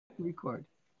record.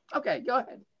 Okay, go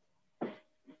ahead.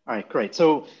 All right, great.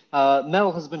 So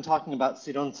Mel has been talking about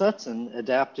Sidon sets and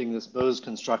adapting this Bose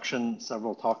construction,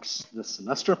 several talks this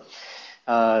semester,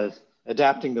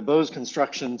 adapting the Bose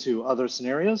construction to other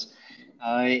scenarios.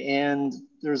 And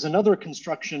there's another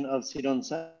construction of Sidon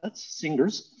sets,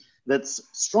 Singer's, that's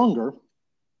stronger,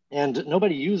 and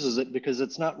nobody uses it because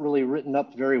it's not really written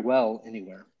up very well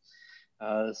anywhere.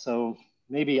 So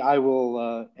maybe I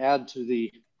will add to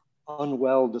the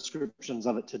unwell descriptions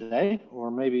of it today,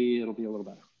 or maybe it'll be a little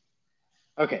better.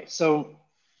 Okay, so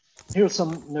here's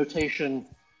some notation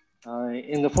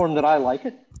in the form that I like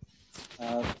it.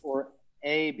 For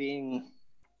A being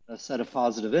a set of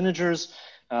positive integers,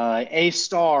 A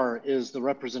star is the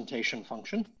representation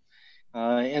function.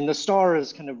 And the star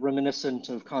is kind of reminiscent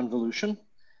of convolution.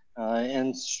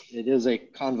 And it is a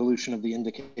convolution of the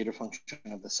indicator function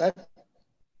of the set.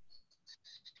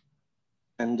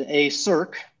 And A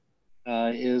circ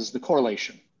is the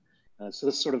correlation. So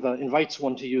this sort of invites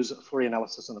one to use Fourier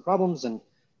analysis on the problems, and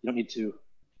you don't need to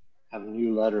have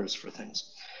new letters for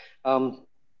things. All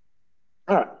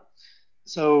right,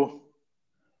 so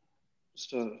just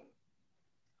to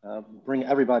bring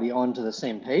everybody onto the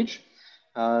same page,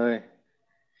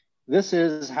 this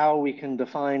is how we can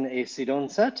define a Sidon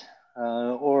set,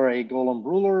 or a Golomb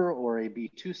ruler, or a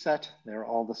B2 set. They're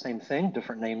all the same thing,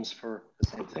 different names for the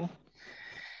same thing.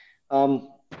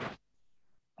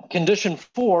 Condition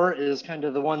 4 is kind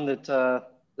of the one that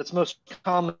that's most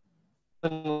common.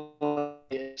 A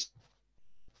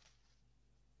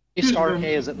star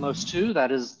k is at most 2.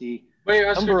 That is the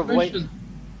number of ways.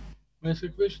 May I ask a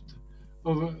question?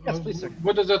 Yes, please, sir.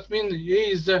 What does that mean? A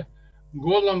is the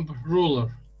Golomb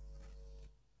ruler.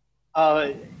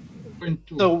 So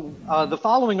the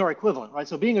following are equivalent, right?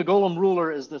 So being a Golomb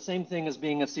ruler is the same thing as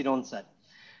being a Sidon set.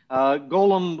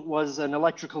 Golomb was an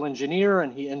electrical engineer,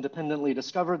 and he independently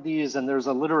discovered these, and there's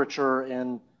a literature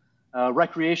in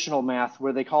recreational math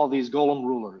where they call these Golomb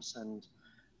rulers, and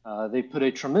they put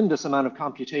a tremendous amount of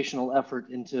computational effort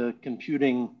into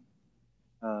computing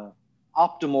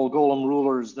optimal Golomb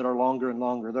rulers that are longer and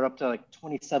longer. They're up to like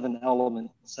 27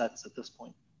 element sets at this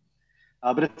point.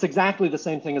 But it's exactly the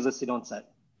same thing as a Sidon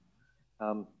set.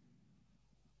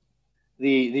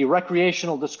 The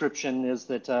recreational description is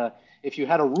that if you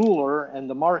had a ruler and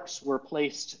the marks were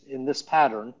placed in this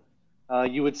pattern,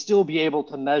 you would still be able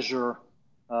to measure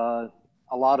a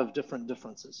lot of different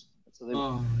differences. So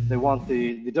they want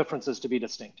the differences to be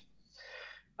distinct.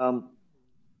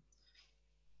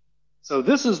 So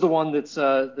this is the one that's,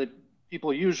 that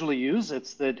people usually use.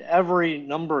 It's that every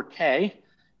number k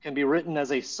can be written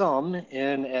as a sum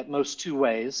in at most 2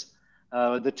 ways.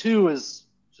 The 2 is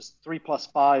just 3 plus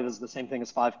 5 is the same thing as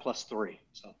 5 plus 3.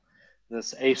 So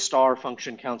this A star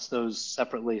function counts those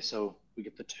separately, so we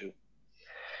get the 2.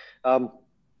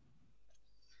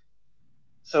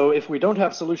 So if we don't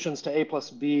have solutions to A plus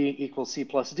B equals C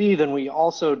plus D, then we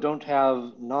also don't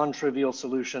have non-trivial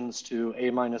solutions to A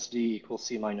minus D equals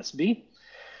C minus B.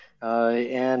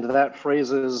 And that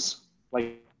phrases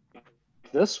like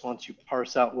this, once you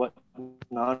parse out what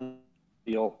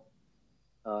non-trivial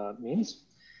means,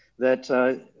 that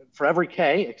for every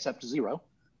k except 0,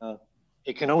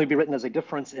 it can only be written as a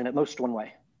difference in at most 1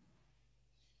 way.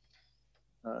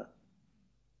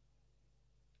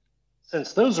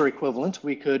 Since those are equivalent,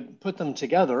 we could put them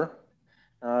together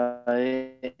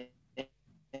and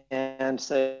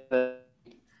say that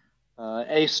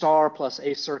A star plus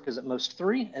A circ is at most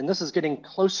 3. And this is getting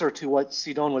closer to what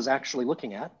Sidon was actually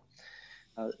looking at.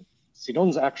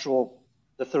 Sidon's actual,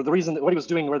 the reason that what he was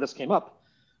doing where this came up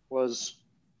was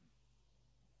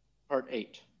part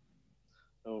 8.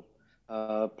 So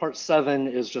part 7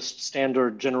 is just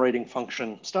standard generating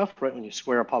function stuff, right? When you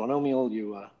square a polynomial,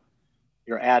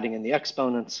 you're adding in the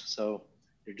exponents, so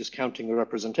you're just counting the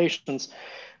representations.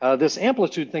 This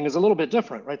amplitude thing is a little bit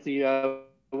different, right?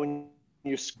 When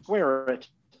you square it,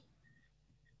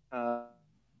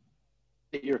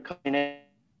 your cosine A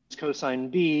is cosine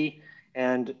B,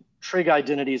 and trig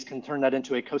identities can turn that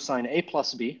into a cosine A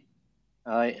plus B,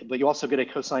 but you also get a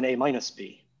cosine A minus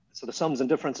B. So the sums and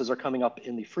differences are coming up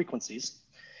in the frequencies,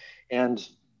 and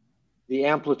the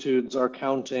amplitudes are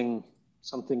counting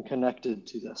something connected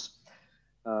to this.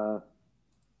 I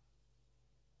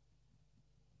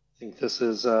think this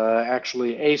is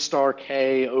actually A star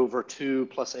k over 2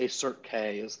 plus A circ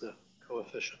k is the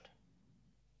coefficient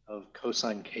of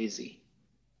cosine kz.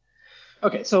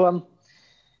 Okay, so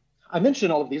I mention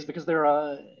all of these because they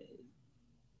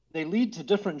lead to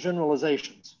different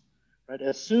generalizations, right?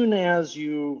 As soon as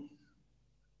you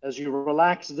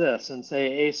relax this and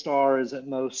say A star is at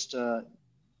most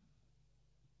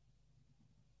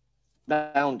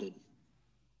bounded,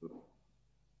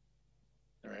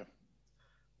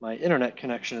 My internet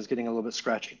connection is getting a little bit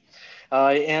scratchy.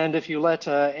 And if you let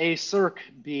A circ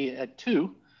be at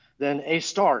 2, then A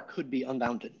star could be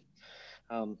unbounded.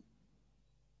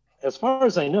 As far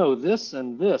as I know, this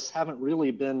and this haven't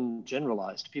really been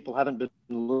generalized. People haven't been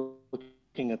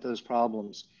looking at those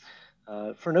problems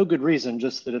for no good reason,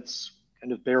 just that it's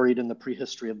kind of buried in the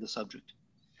prehistory of the subject.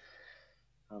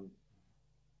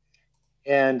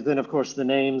 And then, of course, the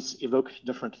names evoke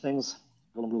different things.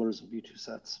 Golem rulers and V2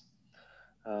 sets.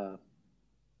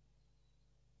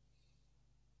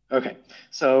 Okay,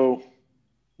 so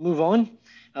move on.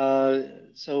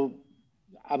 So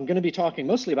I'm going to be talking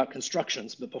mostly about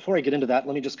constructions, but before I get into that,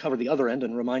 let me just cover the other end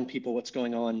and remind people what's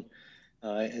going on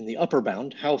in the upper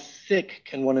bound. How thick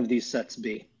can one of these sets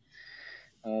be?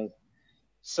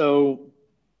 So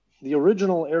the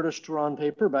original Erdős-Turan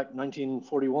paper back in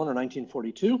 1941 or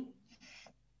 1942,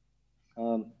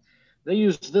 they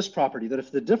used this property that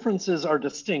if the differences are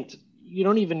distinct, you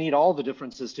don't even need all the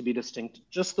differences to be distinct,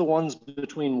 just the ones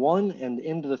between 1 and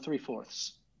into the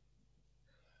 3/4.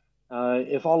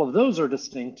 If all of those are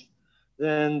distinct,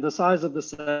 then the size of the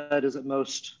set is at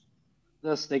most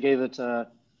this. They gave it,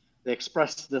 they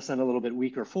expressed this in a little bit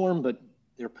weaker form, but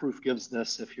their proof gives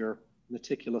this if you're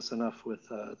meticulous enough with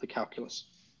the calculus.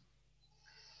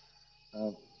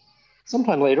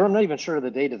 Sometime later, I'm not even sure of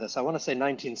the date of this. I want to say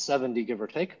 1970, give or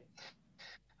take.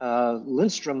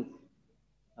 Lindstrom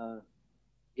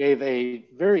gave a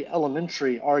very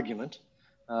elementary argument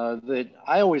that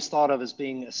I always thought of as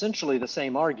being essentially the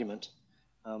same argument.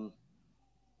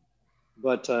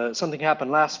 But something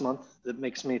happened last month that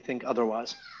makes me think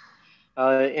otherwise.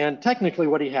 And technically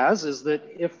what he has is that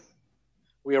if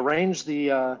we arrange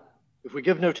the, if we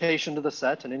give notation to the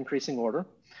set in increasing order,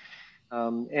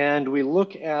 and we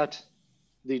look at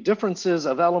the differences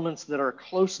of elements that are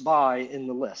close by in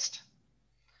the list,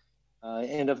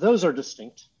 and if those are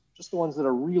distinct, just the ones that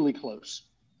are really close,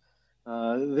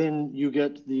 then you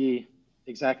get the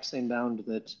exact same bound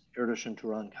that Erdős and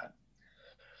Turan got.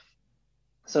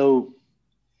 So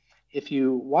if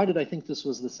you, why did I think this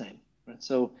was the same? Right?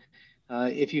 So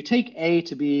if you take A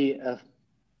to be a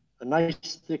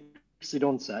nice thick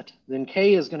Sidon set, then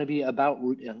K is going to be about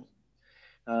root n.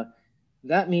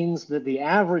 That means that the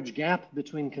average gap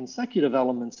between consecutive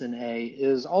elements in A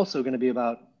is also going to be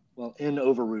about, well, n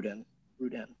over root n.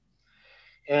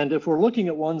 And if we're looking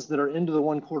at ones that are into the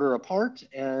 1/4 apart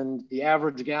and the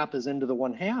average gap is into the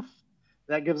 1/2,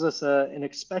 that gives us an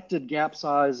expected gap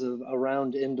size of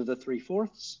around into the 3/4,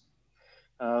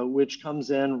 which comes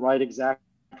in right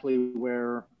exactly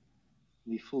where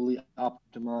the fully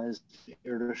optimized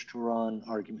Erdős-Turan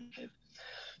argument gave.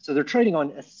 So they're trading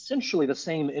on essentially the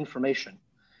same information.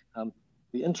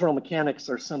 The internal mechanics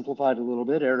are simplified a little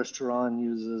bit. Erdős-Turan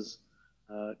uses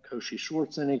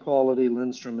Cauchy-Schwarz inequality.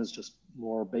 Lindstrom is just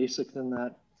more basic than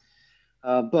that.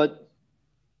 But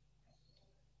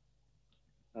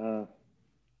about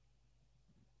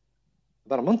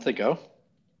a month ago,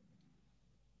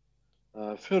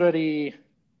 Furedi,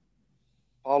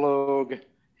 Balog,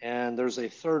 and there's a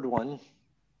third one,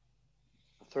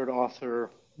 a third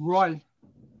author. Roy.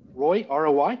 Roy,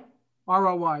 R-O-Y?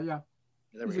 R-O-Y, yeah.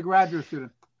 He's a graduate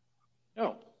student.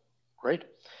 Oh, great.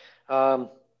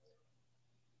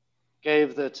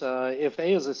 Gave that if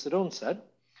A is a Sidon set,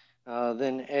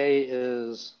 then A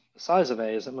is, the size of A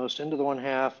is at most into the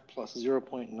 1/2 plus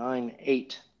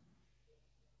 0.98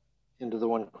 into the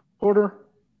 1/4.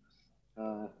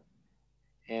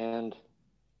 And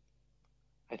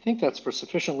I think that's for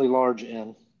sufficiently large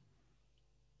n.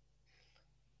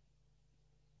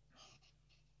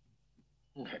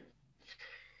 Okay.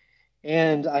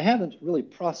 And I haven't really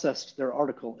processed their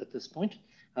article at this point,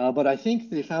 but I think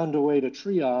they found a way to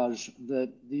triage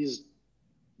that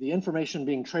the information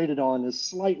being traded on is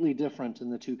slightly different in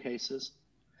the two cases.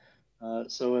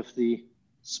 So if the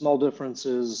small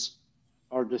differences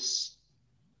are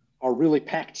really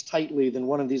packed tightly, then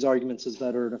one of these arguments is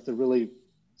better. And if they're really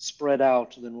spread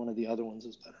out, then one of the other ones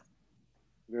is better,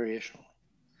 variational.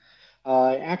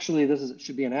 Actually,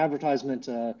 should be an advertisement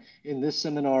in this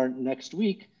seminar next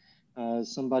week.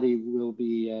 Somebody will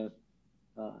be, and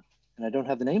I don't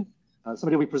have the name,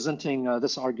 somebody will be presenting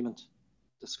this argument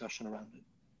discussion around it.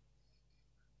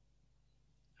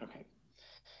 Okay.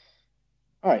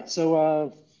 All right,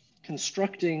 so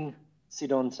constructing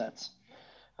Sidon sets.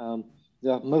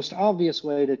 The most obvious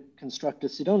way to construct a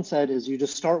Sidon set is you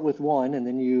just start with one and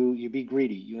then you be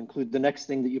greedy. You include the next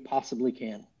thing that you possibly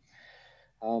can.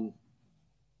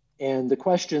 And the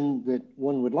question that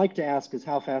one would like to ask is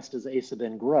how fast does A sub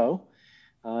n grow?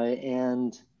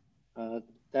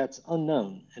 That's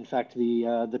unknown. In fact,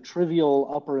 the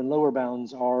trivial upper and lower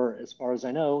bounds are, as far as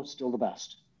I know, still the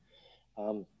best.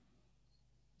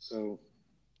 So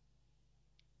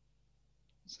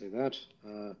say that.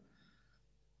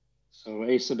 So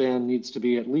A sub n needs to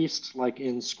be at least like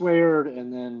n squared,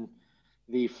 and then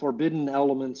the forbidden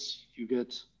elements you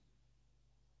get,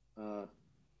 let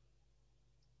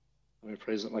me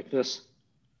phrase it like this.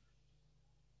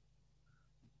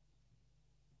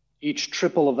 Each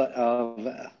triple of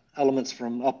elements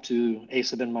from up to A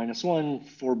sub n minus 1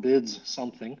 forbids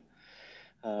something,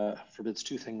 forbids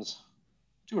two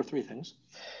or three things.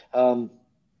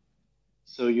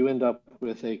 So you end up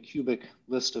with a cubic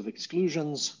list of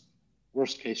exclusions.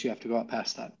 Worst case, you have to go out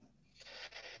past that.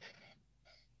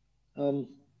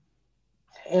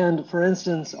 And for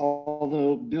instance,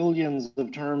 although billions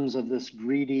of terms of this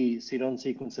greedy Sidon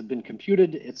sequence have been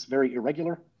computed, it's very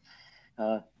irregular.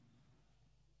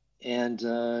 And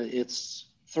it's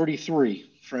 33,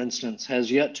 for instance,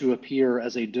 has yet to appear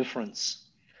as a difference.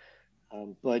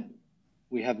 But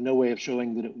we have no way of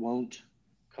showing that it won't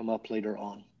come up later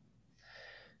on.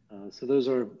 So those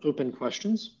are open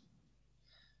questions.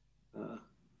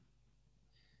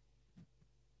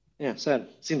 Yeah, sad.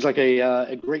 Seems like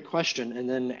a great question, and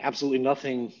then absolutely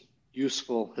nothing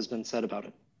useful has been said about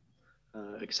it,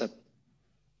 except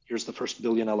here's the first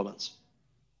billion elements,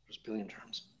 first billion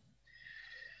terms.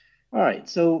 All right,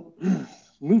 so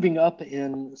moving up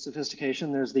in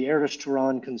sophistication, there's the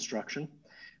Erdős-Turan construction.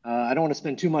 I don't want to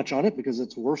spend too much on it because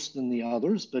it's worse than the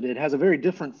others, but it has a very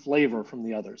different flavor from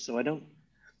the others. So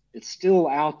it's still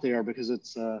out there because it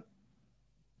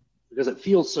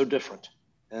feels so different.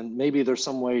 And maybe there's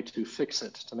some way to fix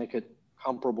it, to make it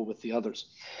comparable with the others.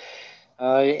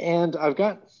 And I've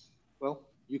got, well,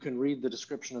 you can read the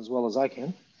description as well as I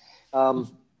can.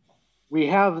 We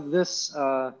have this,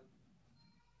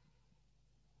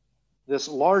 this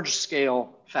large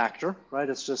scale factor, right?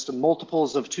 It's just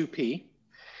multiples of 2p.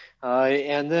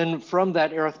 And then from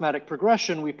that arithmetic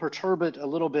progression, we perturb it a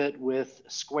little bit with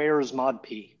squares mod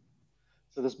p.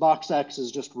 So this box X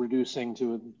is just reducing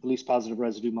to the least positive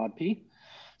residue mod p.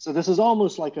 So this is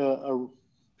almost like a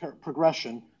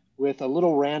progression with a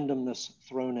little randomness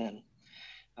thrown in.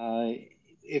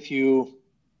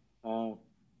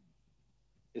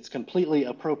 It's completely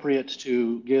appropriate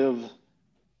to give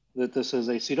that this is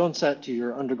a Sidon set to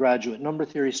your undergraduate number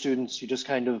theory students. You just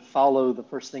kind of follow the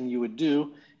first thing you would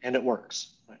do, and it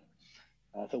works. Right?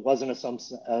 If it wasn't a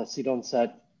Sidon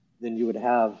set, then you would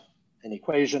have an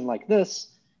equation like this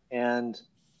and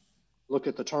look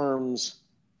at the terms,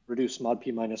 reduce mod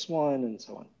p minus 1, and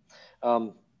so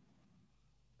on.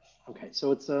 Okay,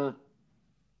 so it's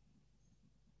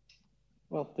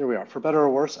well, there we are. For better or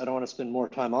worse, I don't want to spend more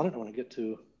time on it. I want to get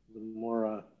to the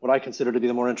more, what I consider to be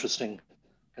the more interesting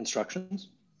constructions.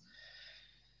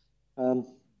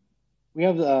 We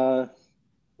have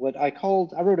what I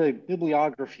wrote a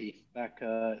bibliography back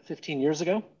 15 years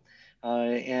ago.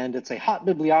 And it's a hot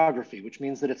bibliography, which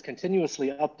means that it's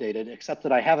continuously updated, except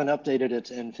that I haven't updated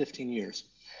it in 15 years.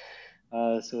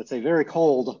 So it's a very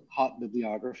cold, hot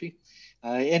bibliography.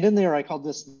 And in there, I called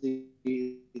this the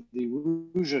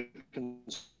Rouge.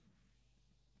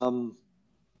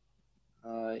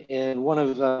 In one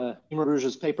of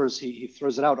Rouge's papers, he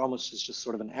throws it out almost as just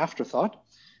sort of an afterthought.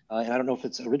 And I don't know if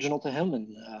it's original to him.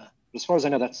 And as far as I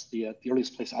know, that's the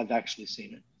earliest place I've actually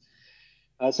seen it.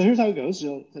 So here's how it goes.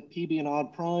 You'll let P be an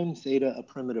odd prime, theta a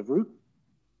primitive root.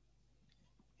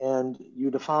 And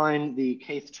you define the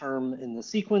kth term in the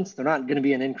sequence. They're not going to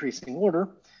be in increasing order,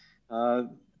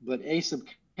 but A sub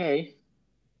k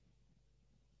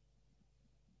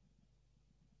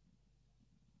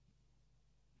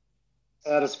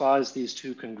satisfies these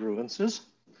two congruences.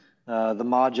 The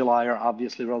moduli are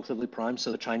obviously relatively prime,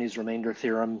 so the Chinese remainder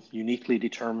theorem uniquely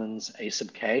determines A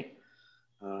sub k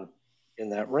in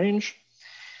that range.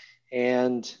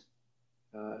 And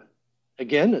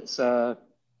again, it's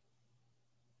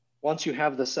once you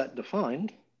have the set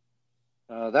defined,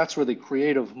 that's where the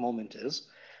creative moment is.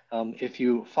 If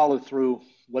you follow through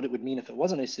what it would mean if it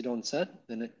wasn't a Sidon set,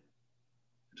 then it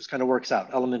just kind of works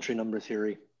out. Elementary number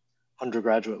theory,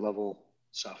 undergraduate level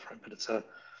stuff, right? But it's a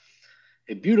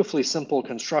beautifully simple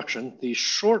construction. The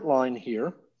short line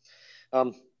here,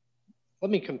 let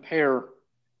me compare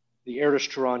the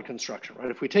Erdős-Turan construction,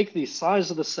 right? If we take the size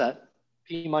of the set,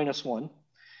 p minus 1,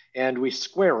 and we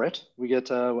square it, we get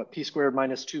what, p squared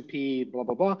minus 2p, blah,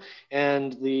 blah, blah.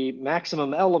 And the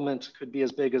maximum element could be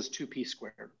as big as 2p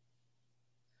squared.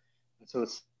 And so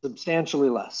it's substantially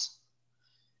less.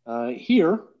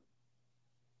 Here,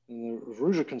 in the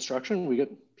Rouge construction, we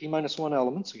get p minus 1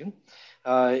 elements again.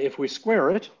 If we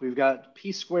square it, we've got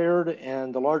p squared,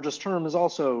 and the largest term is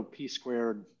also p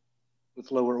squared with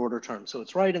lower order terms. So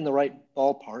it's right in the right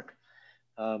ballpark.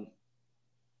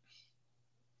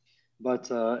 but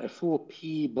a full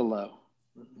P below.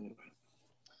 Anyway.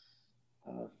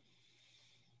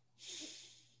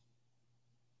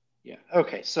 Yeah,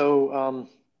 okay, so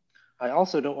I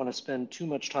also don't want to spend too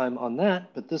much time on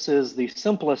that, but this is the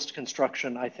simplest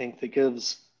construction, I think, that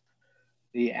gives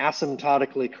the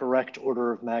asymptotically correct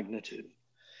order of magnitude.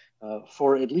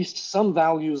 For at least some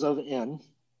values of n,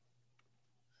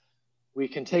 we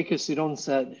can take a Sidon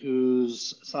set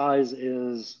whose size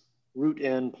is root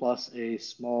n plus a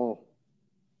small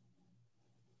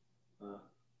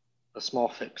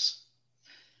fix.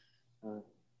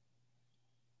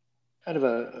 Kind of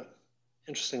a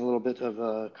interesting little bit of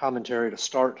a commentary to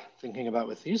start thinking about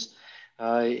with these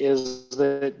is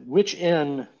that which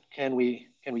n can we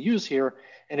use here,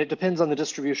 and it depends on the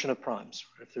distribution of primes.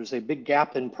 If there's a big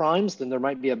gap in primes, then there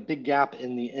might be a big gap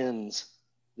in the n's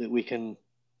that we can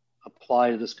apply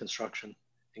to this construction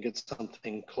and get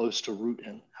something close to root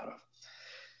n out of.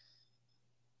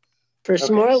 For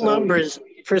small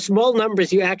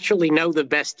numbers, you actually know the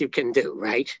best you can do,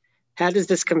 right? How does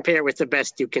this compare with the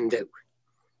best you can do?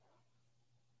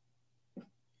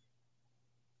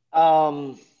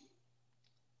 Well,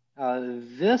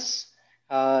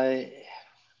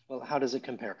 how does it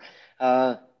compare?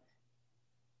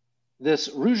 This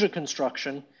Ruja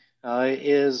construction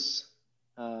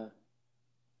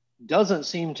doesn't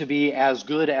seem to be as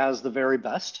good as the very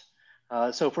best.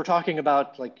 So if we're talking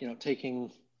about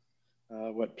taking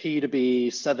what P to be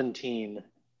 17,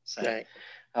 say,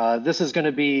 right. This is going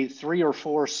to be 3 or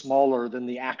 4 smaller than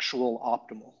the actual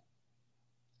optimal.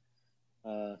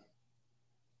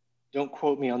 Don't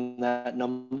quote me on that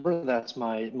number. That's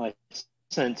my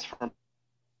sense from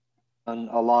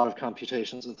a lot of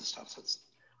computations of this stuff. So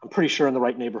I'm pretty sure in the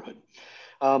right neighborhood.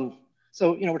 So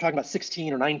we're talking about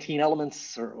 16 or 19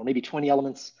 elements, or maybe 20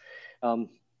 elements. So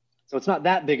it's not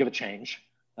that big of a change.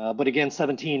 But again,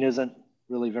 17 isn't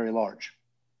really very large.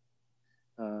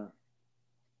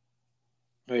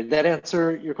 Did that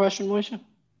answer your question, Moishe?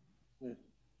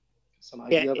 Some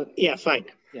idea of it? Yeah, fine.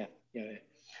 Yeah.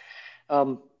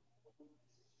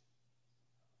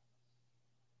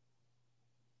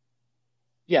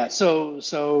 Yeah,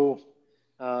 so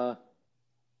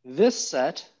this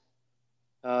set,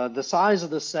 the size of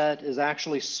the set is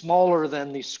actually smaller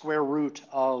than the square root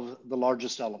of the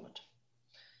largest element.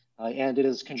 And it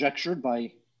is conjectured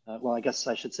by, well, I guess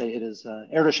I should say it is,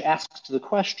 Erdős asked the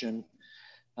question,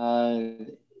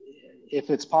 if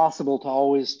it's possible to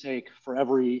always take for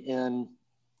every n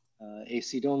a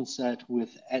Sidon set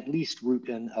with at least root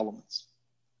n elements.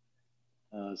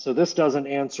 So this doesn't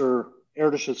answer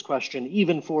Erdős's question,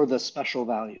 even for the special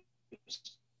values.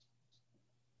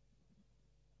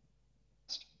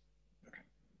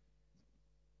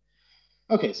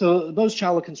 Okay, so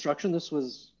Bose-Chawla construction, this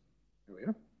was,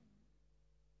 here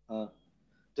we are,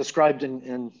 described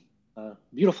in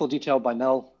beautiful detail by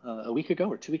Mel a week ago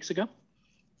or 2 weeks ago.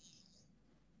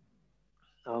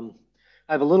 I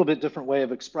have a little bit different way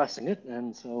of expressing it,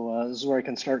 and so this is where I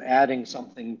can start adding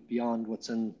something beyond what's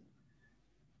in,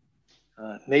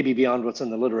 maybe beyond what's in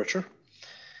the literature.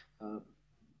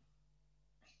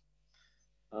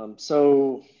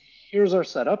 So here's our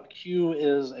setup. Q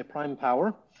is a prime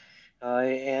power,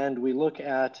 and we look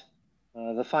at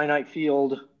the finite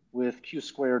field with Q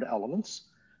squared elements.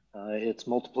 Its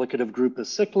multiplicative group is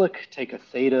cyclic. Take a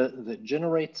theta that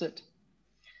generates it.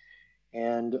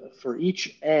 And for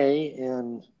each A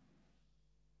in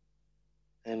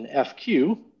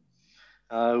FQ,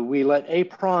 we let A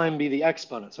prime be the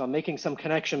exponent. So I'm making some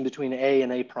connection between A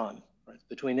and A prime, right?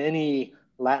 Between any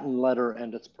Latin letter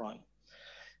and its prime.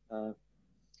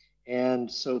 And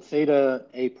so theta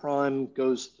A prime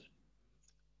goes,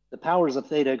 the powers of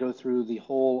theta go through the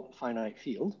whole finite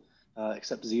field,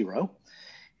 except 0.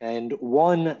 And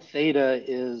 1 theta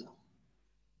is,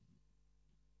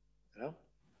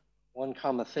 1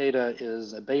 comma theta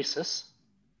is a basis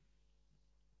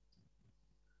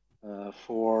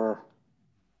for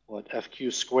what,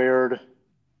 FQ squared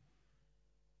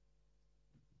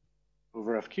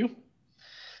over FQ.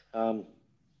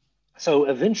 So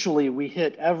eventually we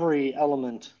hit every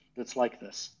element that's like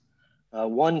this.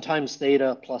 1 times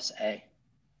theta plus A.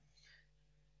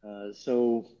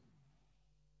 So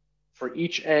for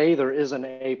each A, there is an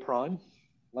A prime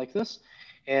like this.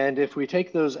 And if we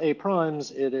take those A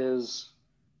primes, it is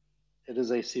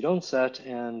a Sidon set,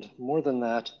 and more than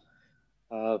that,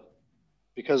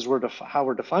 because how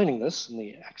we're defining this in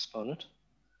the exponent,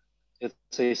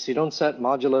 it's a Sidon set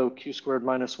modulo Q squared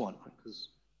minus 1, because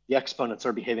the exponents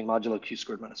are behaving modulo Q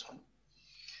squared minus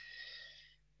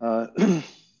 1.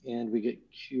 And we get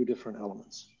Q different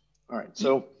elements. All right,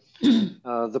 so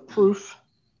the proof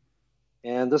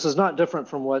And this is not different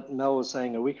from what Mel was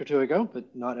saying a week or two ago,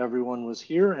 but not everyone was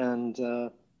here, and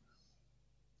the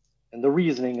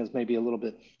reasoning is maybe a little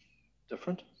bit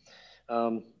different.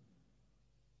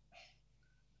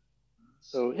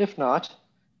 So if not,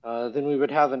 then we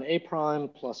would have an A prime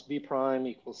plus B prime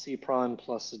equals C prime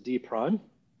plus D prime.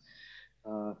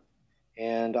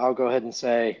 And I'll go ahead and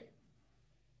say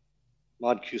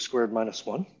mod Q squared minus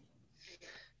 1.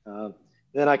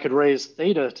 Then I could raise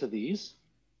theta to these.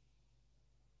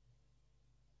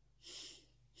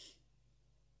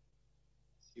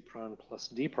 C prime plus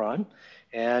D prime.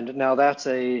 And now that's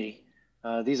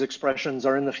these expressions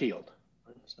are in the field.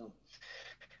 So,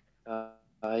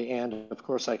 and of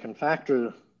course I can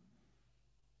factor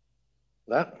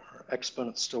that. Our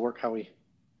exponents still work how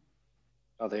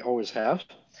they always have.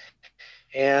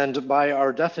 And by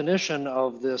our definition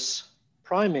of this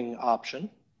priming option,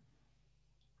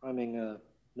 priming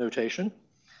notation,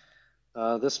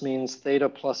 this means theta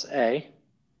plus A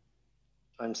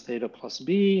times theta plus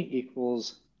B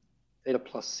equals theta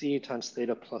plus C times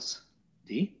theta plus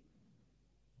D.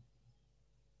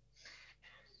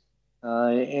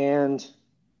 And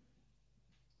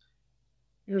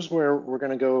here's where we're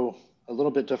going to go a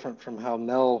little bit different from how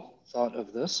Mel thought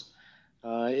of this.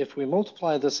 If we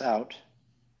multiply this out,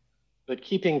 but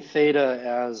keeping theta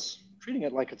as, treating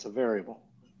it like it's a variable,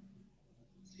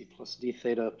 C plus D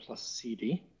theta plus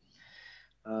CD.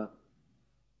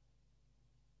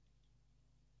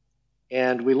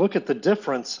 And we look at the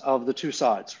difference of the two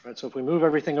sides, right? So if we move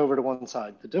everything over to one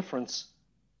side, the difference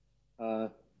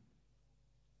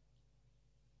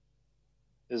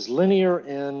is linear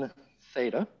in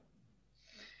theta,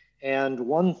 and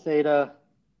 1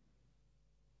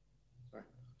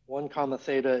 comma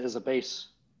theta is a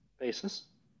basis.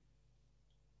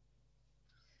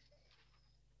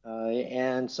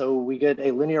 And so we get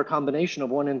a linear combination of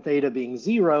 1 and theta being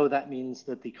 0. That means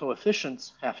that the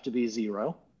coefficients have to be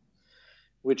 0,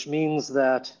 which means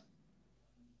that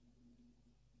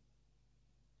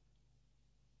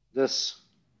this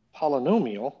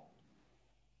polynomial,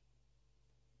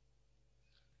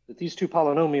 that these two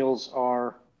polynomials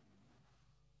are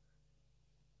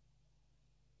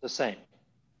the same.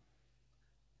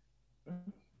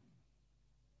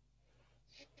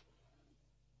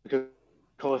 Because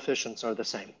coefficients are the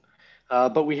same.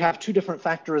 But we have two different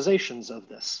factorizations of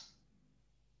this.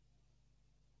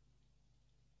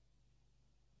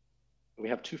 We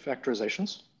have two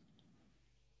factorizations.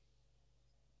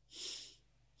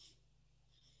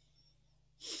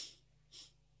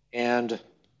 And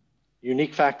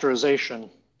unique factorization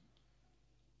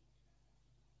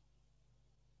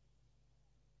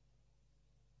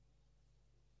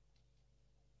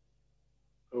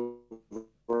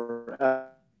over.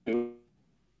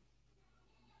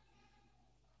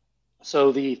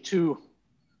 So the two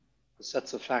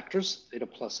sets of factors, theta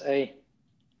plus A,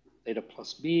 theta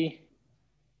plus B,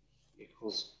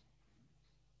 equals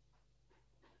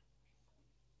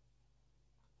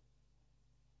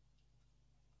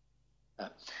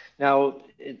that. Now,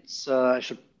 I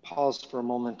should pause for a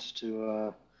moment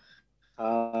to,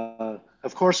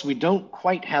 of course, we don't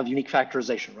quite have unique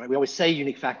factorization, right? We always say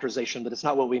unique factorization, but it's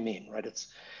not what we mean, right?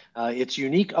 It's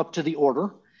unique up to the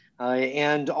order,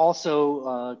 and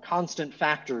also constant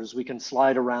factors we can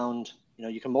slide around. You know,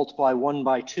 you can multiply 1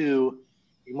 by 2,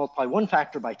 you multiply one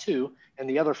factor by 2, and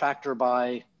the other factor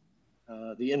by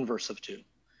the inverse of 2.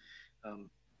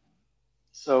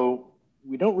 So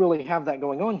we don't really have that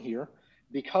going on here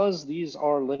because these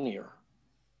are linear.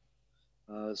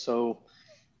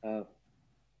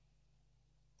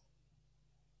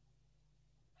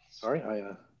 Sorry,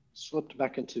 I slipped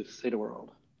back into theta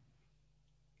world.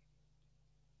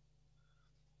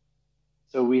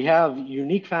 So we have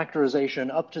unique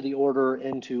factorization up to the order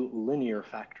into linear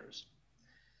factors.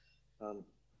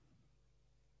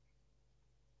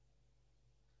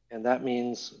 And that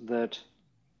means that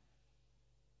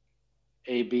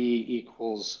AB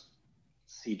equals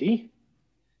CD.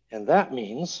 And that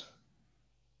means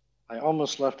I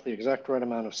almost left the exact right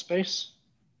amount of space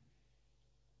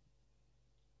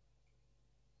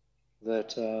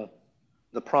that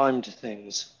the primed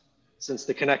things, since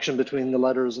the connection between the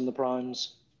letters and the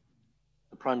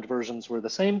primed versions were the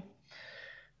same,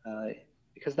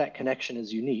 because that connection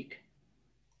is unique,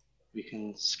 we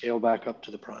can scale back up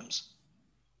to the primes,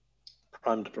 the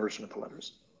primed version of the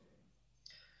letters.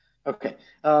 Okay.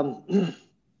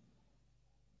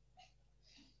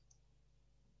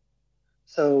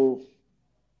 So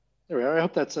there we are. I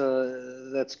hope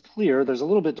that's clear. There's a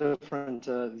little bit different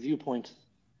viewpoint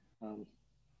than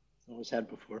was had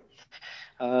before.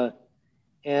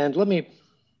 And let me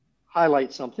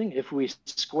highlight something. If we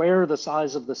square the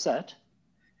size of the set,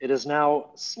 it is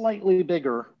now slightly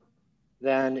bigger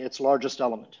than its largest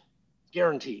element,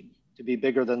 guaranteed to be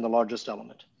bigger than the largest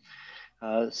element.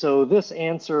 So this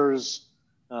answers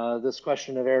this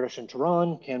question of Erdos and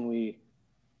Turan. Can we,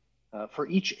 for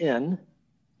each n,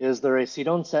 is there a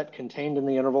Sidon set contained in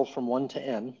the interval from 1 to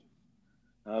n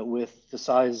with the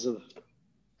size of,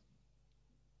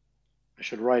 I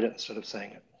should write it instead of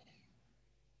saying it.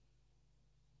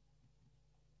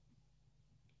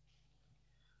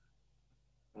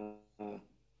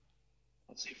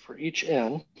 Let's see, for each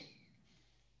n,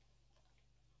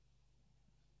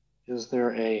 is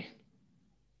there a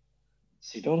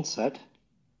Sidon set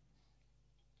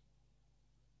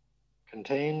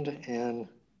contained in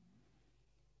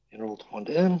interval 1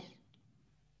 to n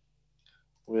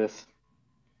with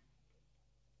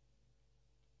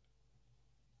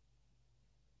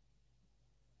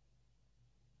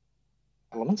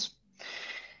elements?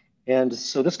 And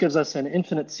so this gives us an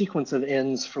infinite sequence of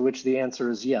n's for which the answer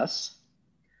is yes.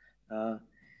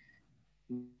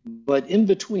 But in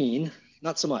between,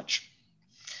 not so much.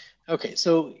 Okay,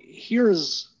 so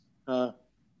here's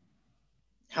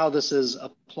how this is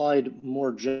applied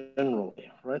more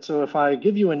generally, right? So if I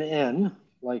give you an n,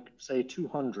 like say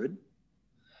 200,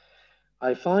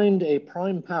 I find a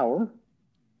prime power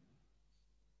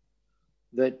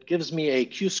that gives me a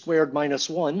q squared minus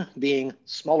 1 being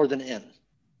smaller than n.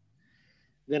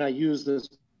 Then I use this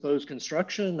Bose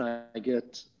construction, I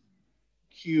get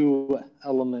q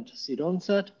element Sidon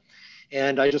set,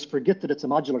 and I just forget that it's a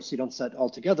modular Sidon set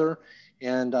altogether,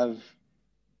 and I've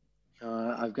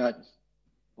got,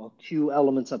 well, q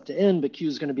elements up to n, but q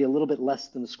is going to be a little bit less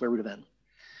than the square root of n.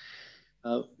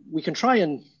 We can try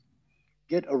and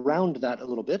get around that a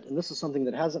little bit, and this is something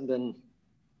that hasn't been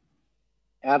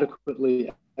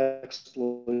adequately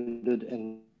exploited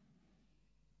in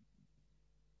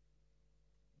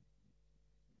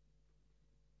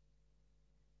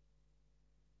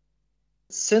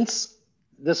since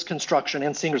this construction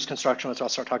and Singer's construction, which I'll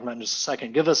start talking about in just a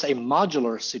second, give us a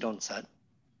modular Sidon set.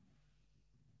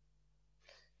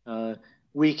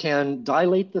 We can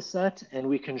dilate the set and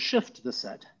we can shift the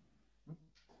set.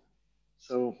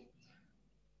 So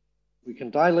we can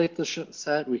dilate the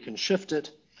set, we can shift it.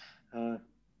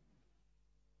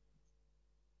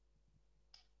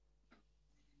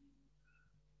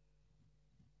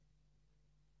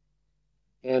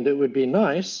 And it would be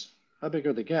nice, how big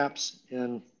are the gaps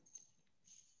in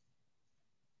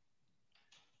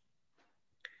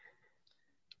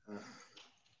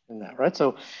that, right?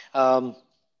 So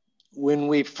when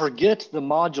we forget the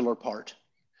modular part,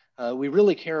 we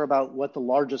really care about what the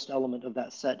largest element of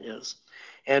that set is.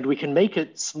 And we can make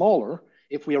it smaller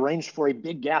if we arrange for a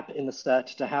big gap in the set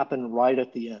to happen right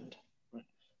at the end. Right?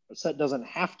 The set doesn't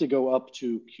have to go up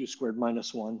to q squared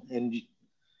minus 1. And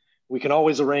we can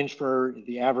always arrange for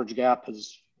the average gap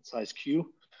as size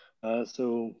q.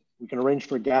 So we can arrange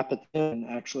for a gap at the end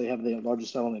and actually have the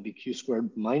largest element be q squared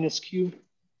minus q.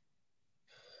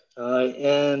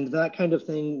 And that kind of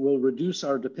thing will reduce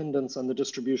our dependence on the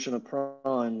distribution of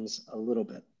primes a little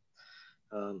bit.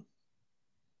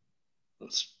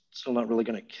 It's still not really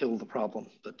going to kill the problem,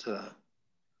 but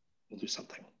we'll do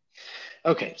something.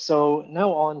 Okay, so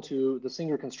now on to the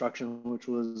Singer construction, which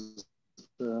was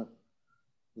the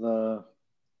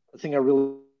thing I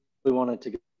really wanted to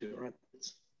get to, right?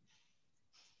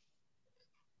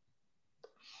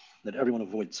 That everyone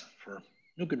avoids for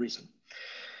no good reason.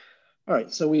 All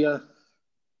right, so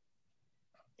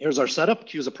here's our setup.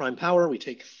 Q is a prime power. We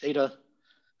take theta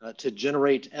to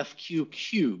generate FQ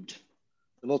cubed,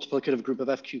 the multiplicative group of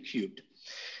FQ cubed.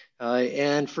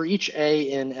 And for each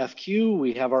A in FQ,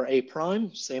 we have our A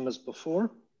prime, same as before.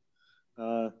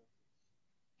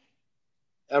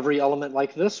 Every element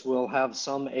like this will have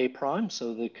some A prime.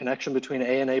 So the connection between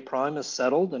A and A prime is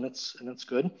settled, and it's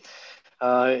good.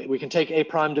 We can take A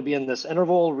prime to be in this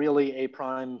interval. Really, A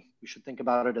prime, we should think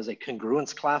about it as a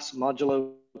congruence class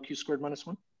modulo q squared minus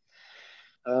 1.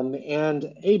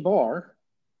 And A bar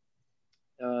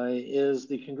is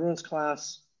the congruence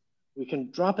class. We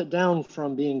can drop it down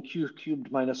from being q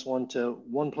cubed minus 1 to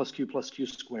 1 plus q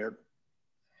squared.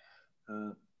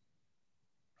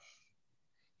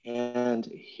 And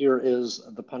here is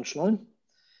the punchline.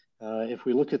 If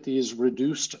we look at these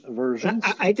reduced versions.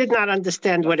 I did not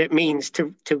understand what it means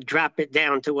to drop it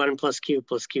down to 1 plus q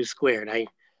squared. I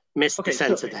missed the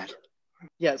sense of that.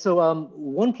 Yeah, so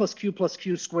 1 plus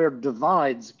q squared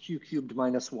divides q cubed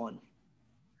minus 1.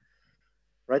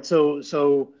 Right,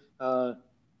 so our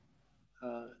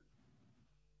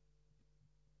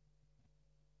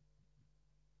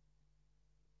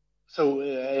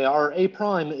A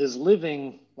prime is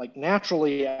living like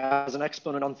naturally as an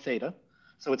exponent on theta.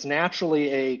 So it's naturally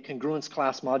a congruence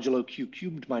class modulo q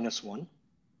cubed minus 1.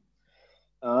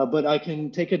 But I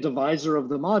can take a divisor of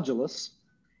the modulus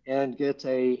and get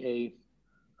a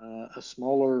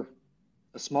smaller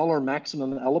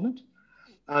maximum element.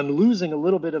 I'm losing a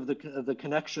little bit of the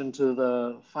connection to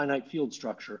the finite field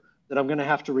structure that I'm going to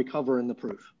have to recover in the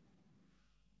proof.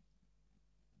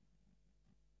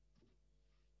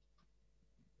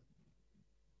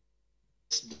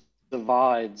 This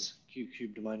divides q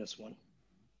cubed minus 1.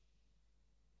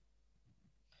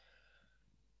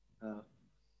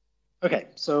 Okay,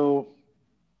 so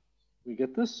we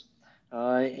get this.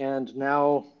 And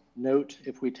now note,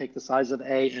 if we take the size of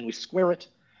A and we square it,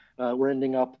 we're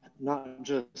ending up not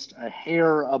just a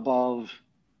hair above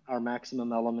our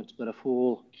maximum element, but a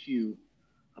full Q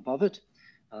above it.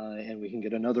 And we can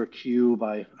get another Q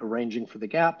by arranging for the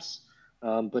gaps,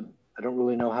 but I don't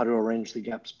really know how to arrange the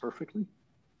gaps perfectly.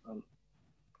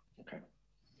 Okay.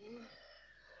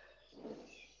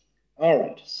 All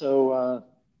right, so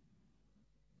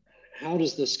how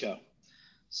does this go?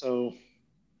 So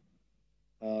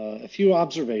a few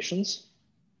observations.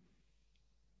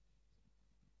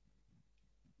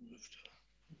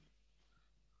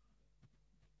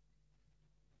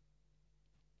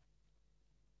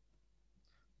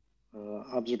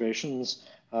 Observations.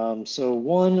 So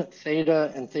 1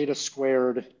 theta and theta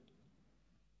squared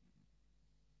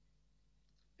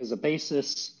is a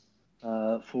basis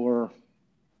for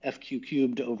FQ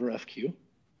cubed over FQ.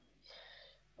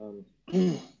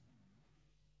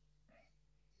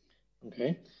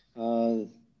 Okay.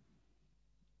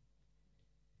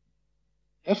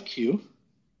 FQ,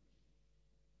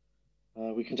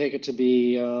 we can take it to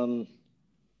be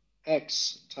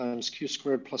x times q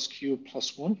squared plus q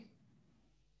plus 1.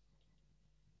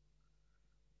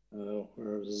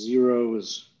 Where 0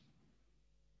 is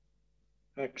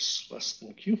x less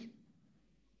than q.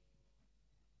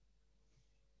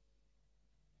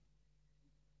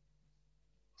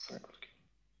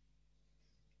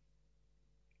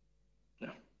 No,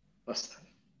 less than.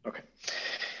 Okay.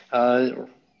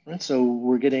 Right, so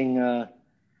we're getting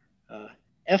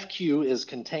FQ is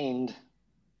contained,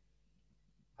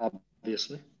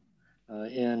 obviously,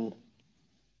 in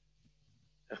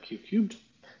FQ cubed,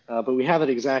 but we have it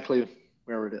exactly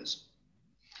where it is.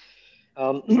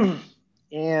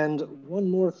 And one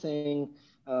more thing,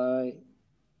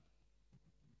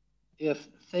 if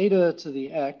theta to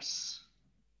the x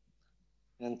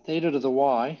and theta to the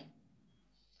y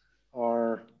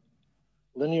are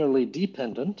linearly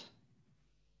dependent,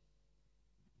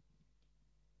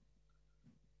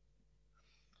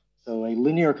 so a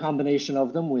linear combination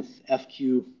of them with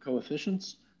FQ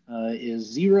coefficients is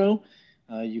 0.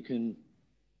 You can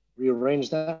rearrange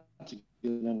that to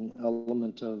get an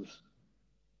element of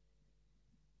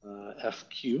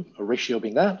FQ, a ratio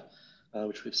being that,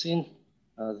 which we've seen.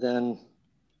 Then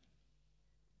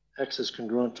x is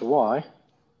congruent to y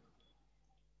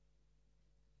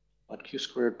on q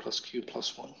squared plus q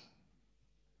plus 1.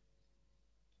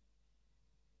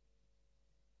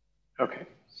 Okay.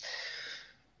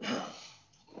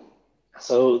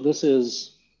 So this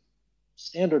is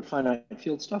standard finite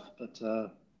field stuff, but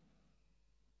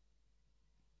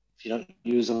if you don't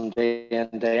use them day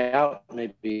in, day out,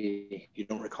 maybe you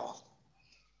don't recall.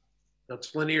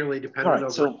 That's linearly dependent. All right,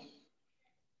 over. so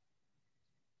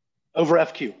over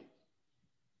FQ.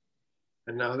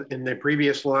 And now in the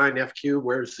previous line, FQ,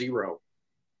 where's 0?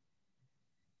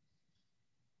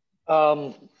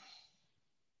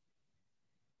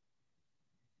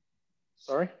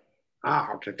 Sorry?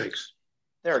 Ah, okay, thanks.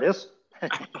 There it is.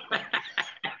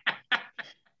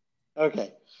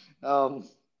 Okay.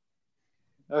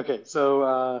 Okay,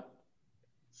 so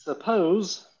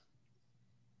suppose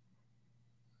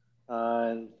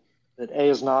that A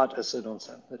is not a Sidon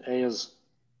set, that A is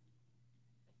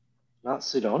not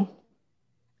Sidon.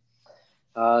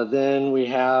 Then we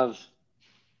have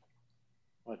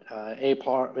what A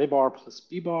bar plus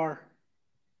B bar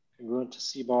congruent to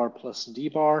C bar plus D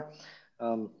bar.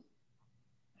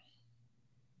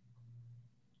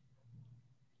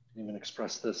 Even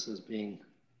express this as being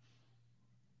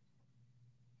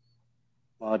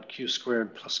mod q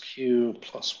squared plus q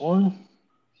plus 1.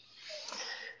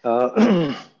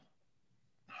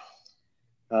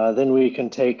 Then we can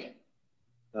take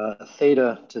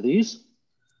theta to these.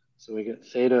 So we get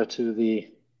theta to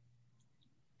the,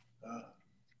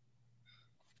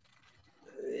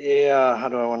 yeah, how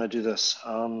do I want to do this?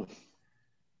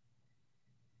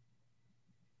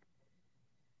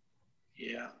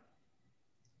 Yeah.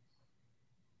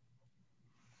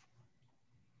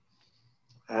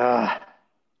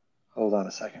 Hold on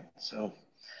a second. So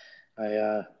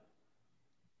I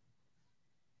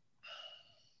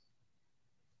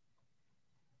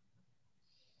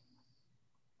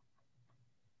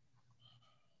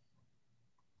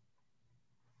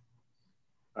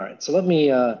All right, so let me,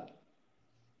 for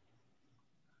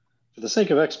the sake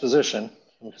of exposition,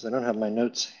 because I don't have my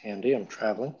notes handy, I'm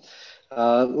traveling,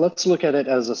 let's look at it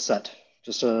as a set,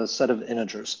 just a set of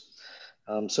integers.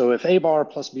 So if a bar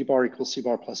plus b bar equals c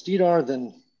bar plus d bar,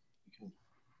 then we can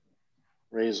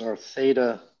raise our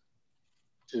theta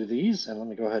to these, and let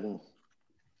me go ahead and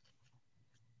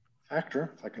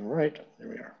factor, if I can write, there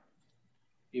we are.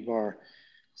 B bar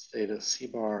is theta, c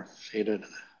bar, theta to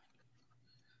the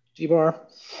d bar.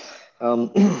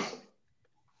 Hold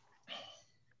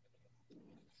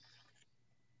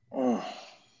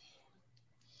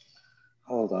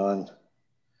on.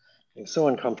 Getting so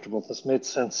uncomfortable. This made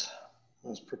sense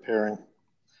when I was preparing.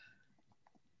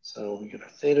 So we get a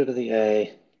theta to the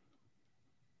A,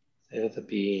 theta to the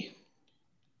B,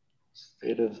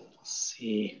 theta to the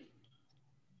C,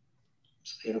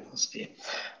 theta plus D.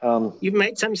 You've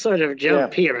made some sort of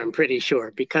jump here, I'm pretty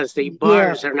sure, because the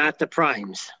bars are not the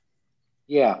primes.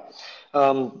 Yeah.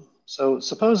 So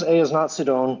suppose A is not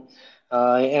Sidon.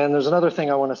 And there's another thing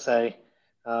I want to say.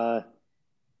 I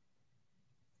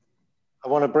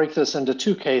want to break this into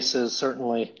two cases,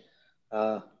 certainly.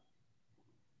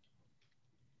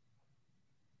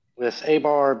 With A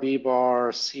bar, B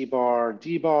bar, C bar,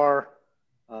 D bar,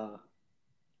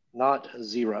 not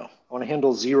 0. I want to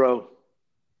handle 0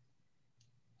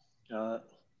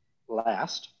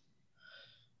 last.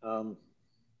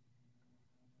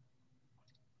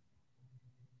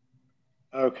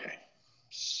 Okay,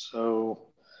 so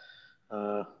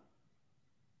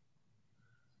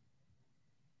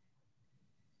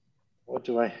what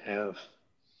do I have?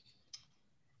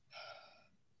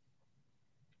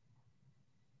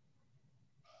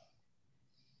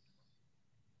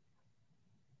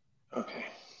 Okay,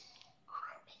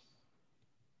 crap.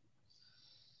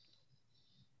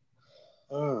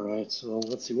 All right, so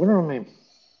let's see, what am I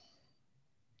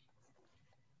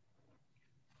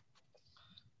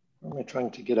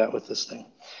trying to get at with this thing?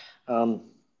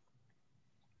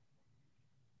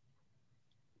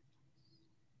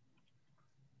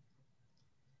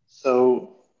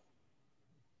 So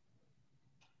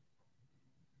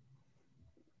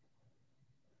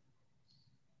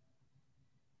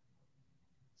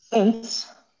since,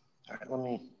 all right, let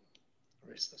me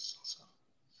erase this also.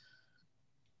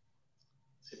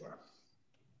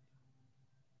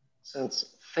 Since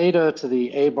theta to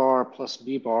the A bar plus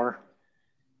B bar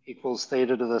equals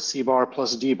theta to the C bar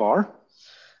plus D bar,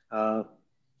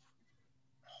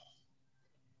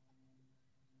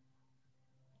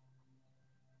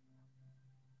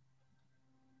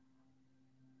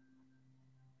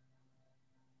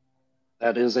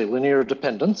 that is a linear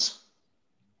dependence.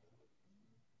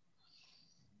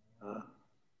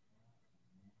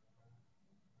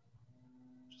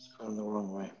 Just going the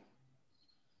wrong way.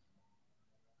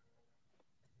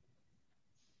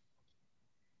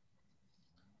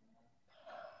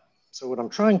 So what I'm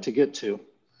trying to get to,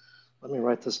 let me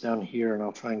write this down here and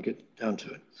I'll try and get down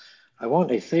to it. I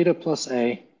want a theta plus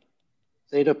A,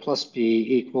 theta plus B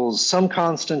equals some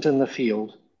constant in the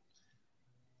field,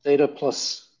 theta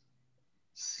plus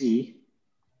C,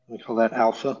 we call that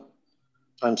alpha,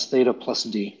 times theta plus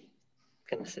D.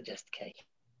 I'm going to suggest K.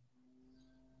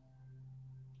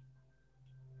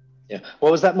 Yeah,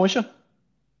 what was that, Moishe?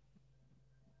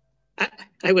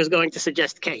 I was going to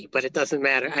suggest K, but it doesn't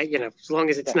matter. As long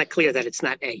as it's not clear that it's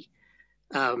not A.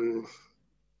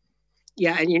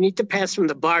 Yeah, and you need to pass from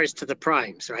the bars to the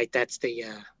primes, right? That's the.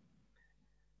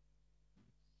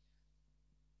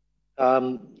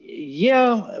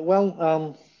 Yeah,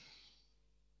 well,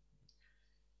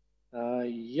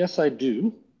 yes, I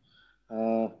do.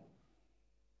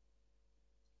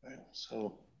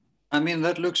 So. I mean,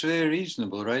 that looks very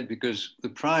reasonable, right? Because the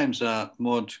primes are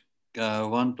mod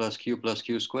 1 plus q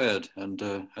squared,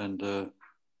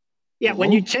 yeah,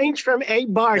 when you change from A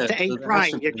bar to A so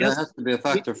prime, there has to be a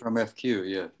factor from FQ,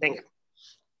 yeah. Bingo.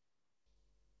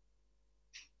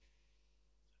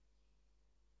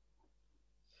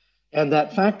 And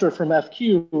that factor from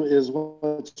FQ is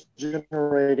what's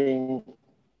generating,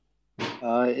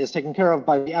 is taken care of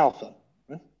by the alpha.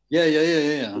 Right?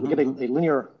 Yeah. We get a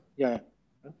linear, yeah.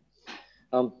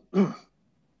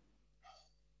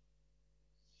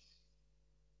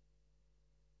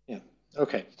 Yeah,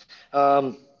 okay.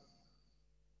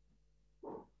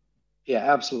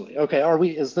 Yeah, absolutely. Okay,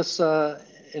 is this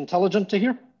intelligent to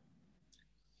hear?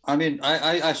 I mean,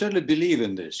 I certainly believe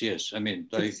in this, yes. I mean,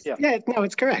 no,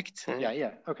 it's correct.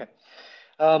 Yeah, okay.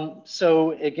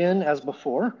 So again, as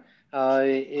before,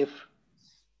 if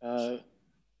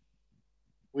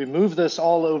we move this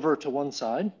all over to one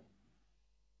side,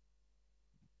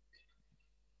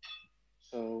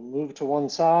 so move to one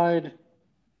side,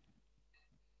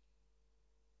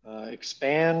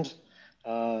 expand,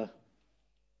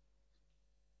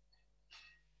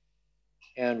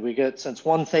 and we get, since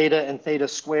 1 theta and theta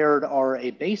squared are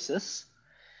a basis,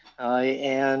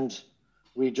 and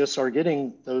we just are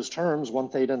getting those terms, 1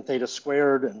 theta and theta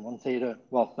squared, and 1 theta,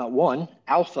 well, not 1,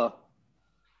 alpha.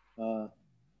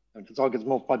 It all gets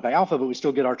multiplied by alpha, but we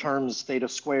still get our terms theta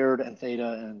squared and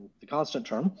theta and the constant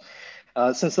term.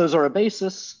 Since those are a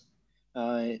basis,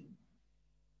 we're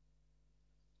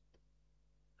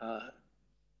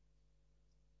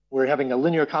having a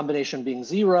linear combination being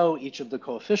 0. Each of the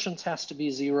coefficients has to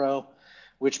be 0,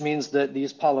 which means that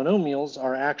these polynomials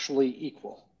are actually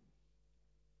equal.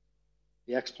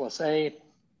 The x plus a,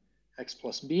 x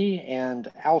plus b, and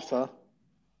alpha,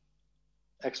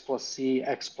 x plus c,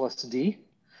 x plus d,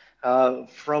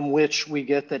 from which we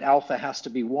get that alpha has to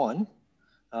be 1.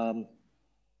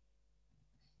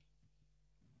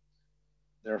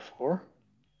 Therefore,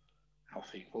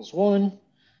 alpha equals 1.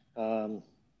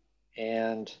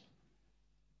 And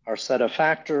our set of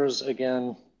factors,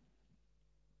 again,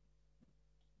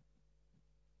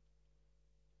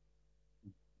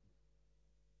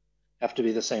 have to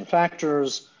be the same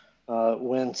factors,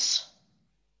 whence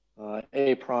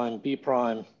a prime, b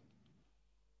prime,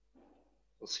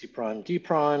 c prime, d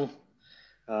prime,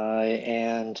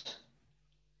 and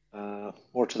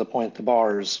more to the point, the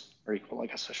bars are equal. I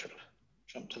guess I should have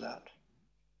jumped to that.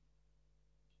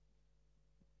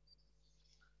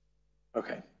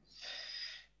 Okay.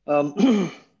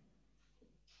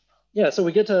 Yeah, so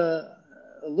we get a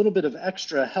little bit of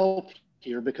extra help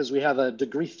here because we have a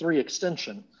degree 3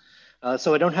 extension.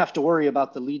 So I don't have to worry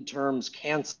about the lead terms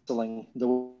canceling the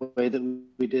way that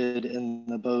we did in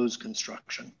the Bose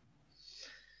construction.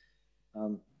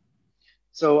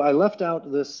 So I left out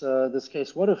this this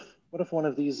case. What if one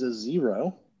of these is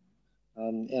 0?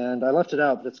 And I left it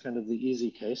out, but it's kind of the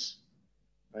easy case,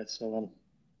 right? So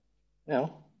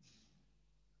now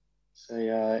say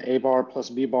a bar plus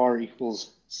b bar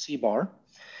equals c bar.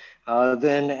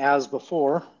 Then as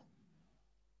before,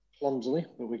 clumsily,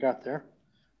 but we got there,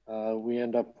 we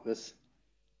end up with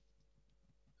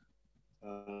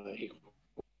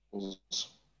equals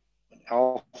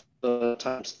alpha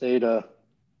times theta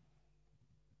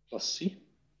plus c.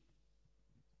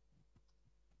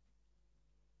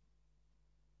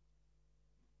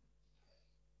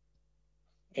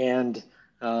 And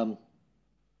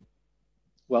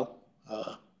well,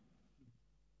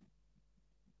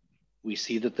 we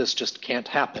see that this just can't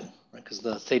happen, right? Because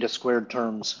the theta squared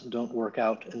terms don't work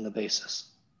out in the basis.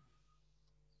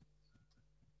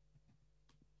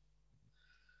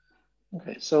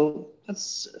 Okay, so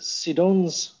that's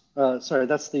Sidon's,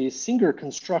 that's the Singer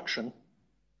construction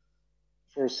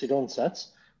for Sidon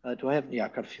sets. Do I have, yeah,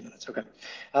 I've got a few minutes, okay.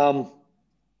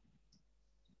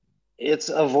 It's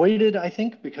avoided, I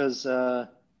think, because,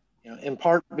 in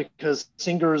part because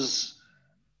Singer's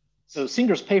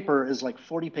paper is like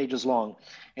 40 pages long,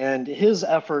 and his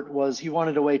effort was he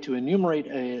wanted a way to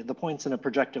enumerate the points in a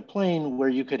projective plane where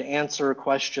you could answer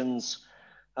questions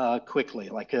quickly,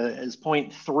 like is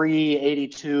point 3,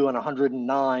 82, and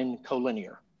 109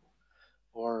 collinear?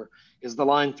 Or is the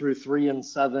line through 3 and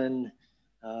 7,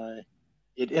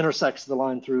 it intersects the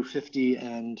line through 50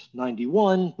 and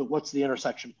 91, but what's the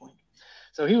intersection point?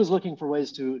 So he was looking for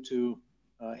ways to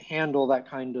handle that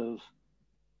kind of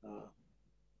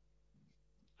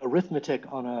arithmetic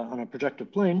on a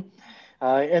projective plane.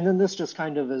 And then this just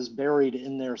kind of is buried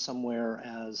in there somewhere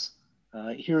as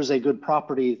here's a good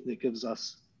property that gives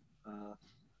us,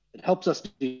 it helps us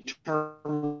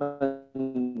determine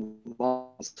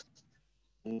lines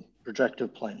in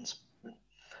projective planes.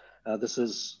 This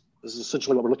is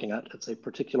essentially what we're looking at. It's a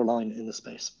particular line in the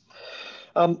space.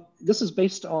 This is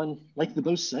based on, like the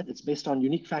Bose set, it's based on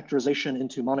unique factorization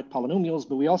into monic polynomials,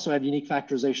 but we also have unique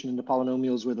factorization into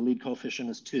polynomials where the lead coefficient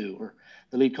is 2 or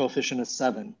the lead coefficient is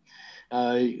 7.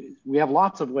 We have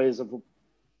lots of ways of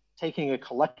taking a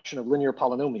collection of linear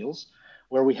polynomials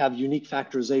where we have unique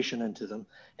factorization into them,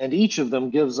 and each of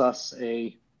them gives us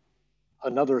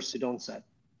another Sidon set.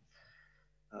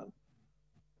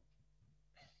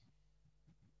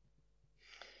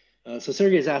 So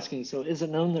Sergey is asking, so is it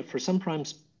known that for some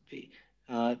primes p,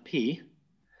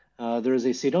 there is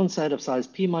a Sidon set of size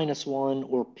p minus 1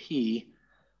 or p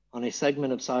on a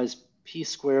segment of size p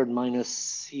squared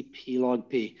minus cp log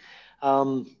p?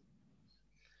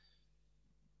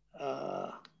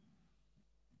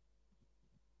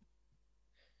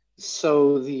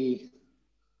 So the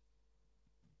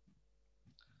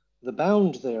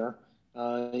bound there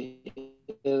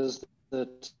is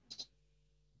that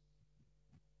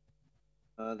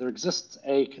there exists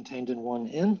a contained in 1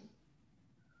 in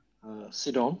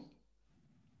Sidon.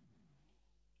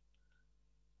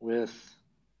 with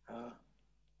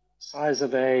size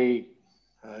of A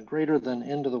greater than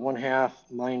n to the 1/2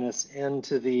 minus n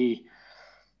to the,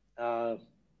 I'm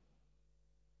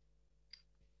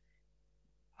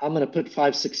going to put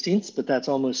 5/16, but that's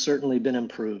almost certainly been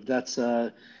improved. That's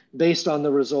based on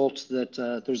the result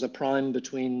that there's a prime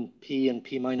between p and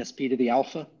p minus p to the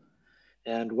alpha.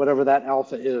 And whatever that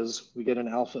alpha is, we get an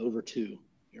alpha over 2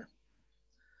 here.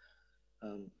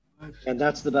 And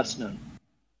that's the best known.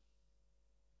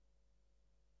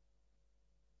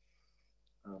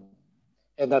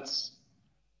 And that's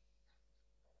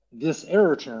this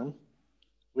error term,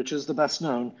 which is the best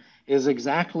known, is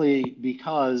exactly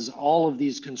because all of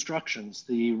these constructions,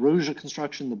 the Roja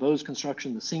construction, the Bose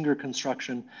construction, the Singer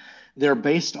construction, they're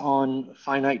based on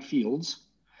finite fields.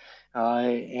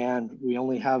 And we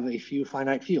only have a few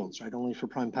finite fields, right? Only for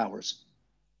prime powers.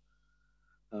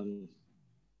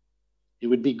 It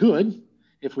would be good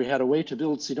if we had a way to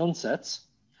build Sidon sets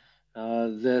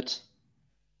that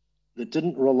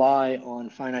didn't rely on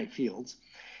finite fields.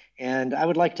 And I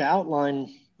would like to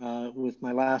outline with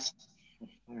my last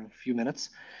few minutes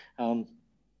a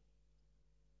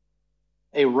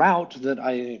route that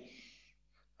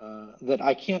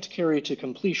I can't carry to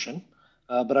completion,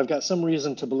 but I've got some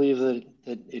reason to believe that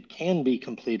it can be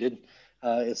completed.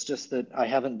 It's just that I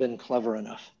haven't been clever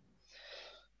enough.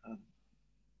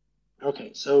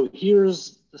 Okay, so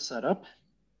here's the setup.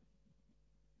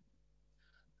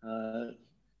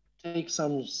 Take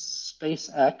some space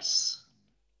X.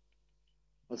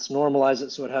 Let's normalize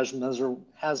it so it has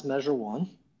measure 1.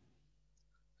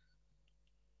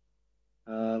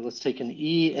 Let's take an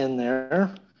E in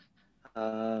there.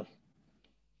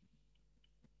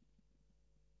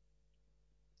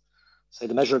 Say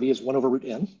the measure of E is 1 over root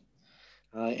n.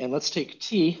 And let's take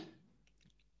T,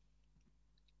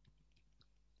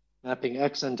 mapping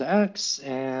X into X,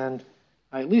 and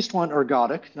I at least want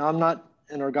ergodic. Now, I'm not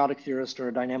an ergodic theorist or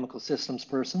a dynamical systems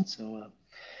person, so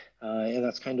and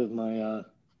that's kind of my,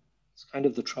 it's kind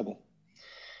of the trouble.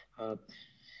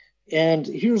 And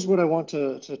here's what I want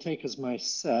to take as my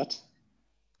set.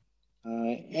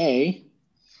 A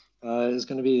is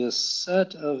going to be a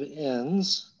set of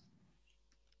n's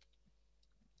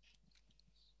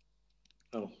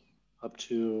up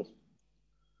to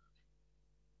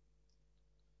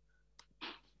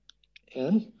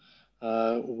n,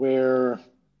 where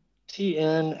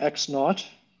Tn x naught,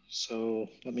 so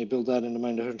let me build that into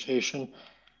my notation,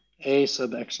 A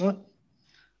sub x naught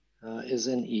is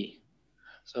in E.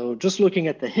 So just looking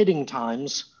at the hitting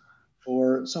times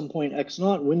for some point x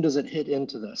naught, when does it hit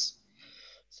into this?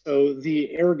 So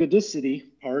the ergodicity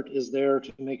part is there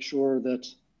to make sure that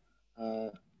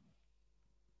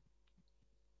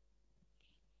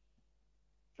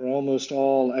for almost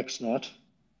all x naught,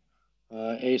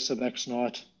 A sub x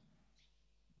naught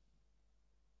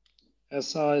has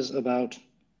size about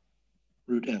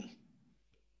root n.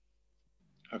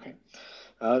 Okay,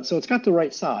 so it's got the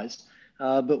right size,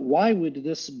 but why would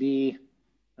this be,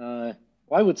 why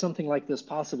would something like this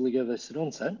possibly give a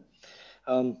Sidon set?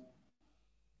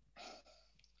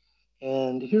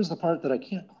 And here's the part that I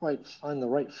can't quite find the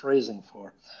right phrasing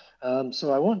for.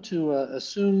 So I want to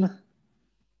assume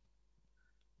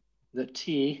that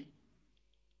T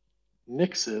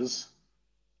mixes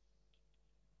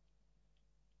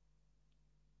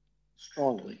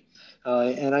strongly.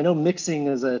 And I know mixing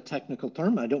is a technical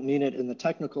term. I don't mean it in the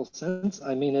technical sense.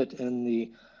 I mean it in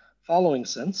the following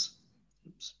sense.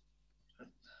 Oops.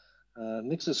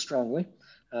 Mixes strongly.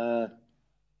 That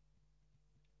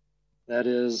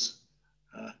is,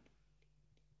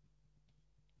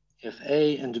 if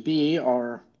A and B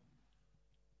are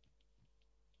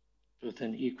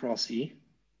within E cross E,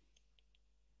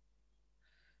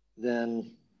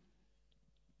 then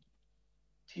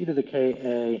T to the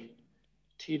Ka,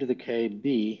 T to the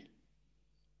Kb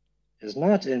is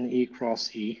not in E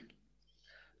cross E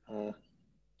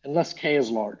unless K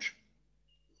is large.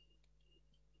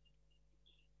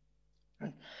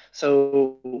 Right?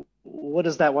 So what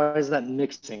is that? Why is that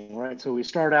mixing, right? So we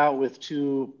start out with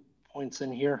 2 points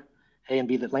in here, A and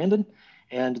B that landed,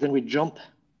 and then we jump,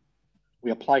 we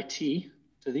apply T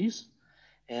to these,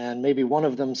 and maybe one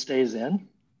of them stays in.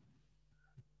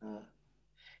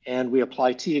 And we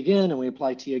apply T again, and we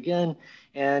apply T again.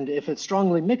 And if it's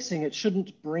strongly mixing, it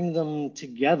shouldn't bring them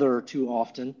together too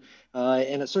often.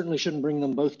 And it certainly shouldn't bring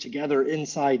them both together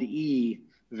inside E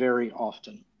very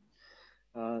often.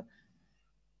 All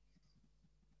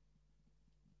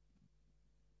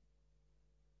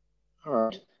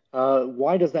right.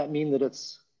 Why does that mean that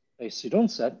it's a Sidon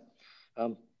set?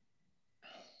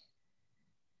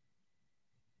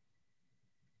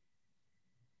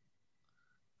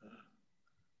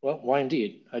 Well, why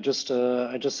indeed? I just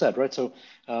said, right? So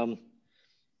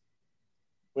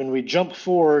when we jump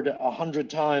forward 100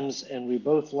 times and we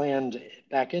both land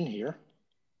back in here,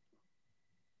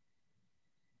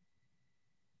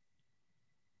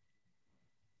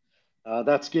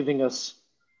 that's giving us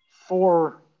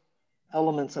 4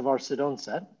 elements of our Sidon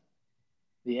set,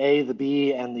 the A, the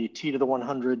B, and the T to the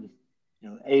 100,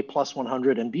 A plus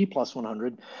 100 and B plus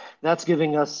 100. That's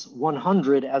giving us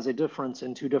 100 as a difference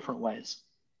in 2 different ways.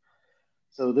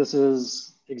 So this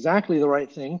is exactly the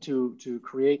right thing to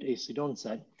create a Sidon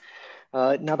set.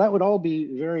 Now that would all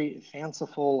be very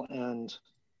fanciful and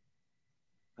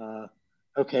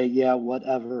okay, yeah,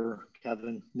 whatever,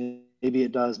 Kevin. Maybe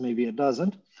it does, maybe it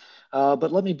doesn't.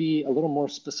 But let me be a little more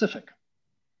specific.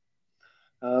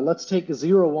 Let's take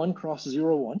 0, 1 cross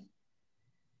 0, 1.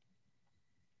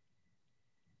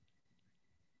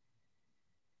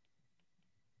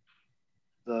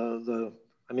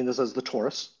 This is the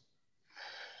torus.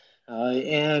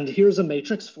 And here's a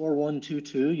matrix 4, 1, 2,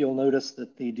 2. You'll notice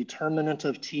that the determinant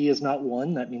of T is not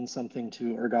 1. That means something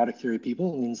to ergodic theory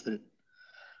people. It means that it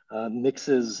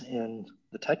mixes in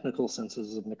the technical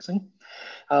senses of mixing.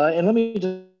 And let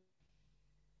me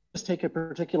just take a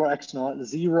particular x naught,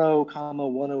 0,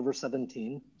 1 over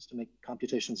 17, just to make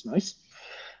computations nice.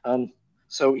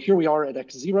 So here we are at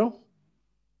x0,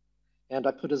 and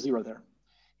I put a 0 there.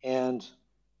 And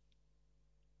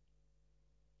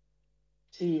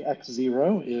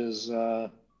tx0 is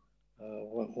 1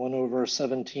 over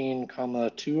 17,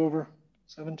 2 over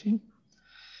 17.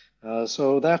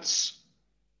 So that's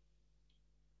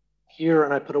here,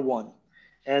 and I put a 1.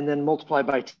 And then multiply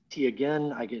by t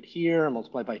again, I get here.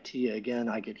 Multiply by t again,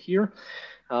 I get here.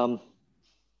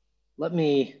 Let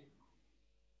me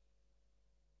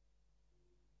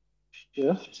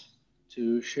shift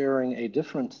to sharing a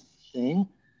different thing.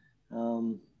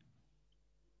 And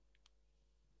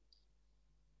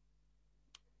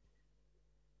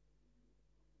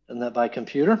that by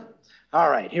computer. All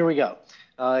right, here we go.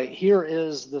 Here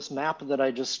is this map that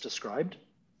I just described.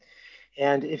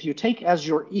 And if you take as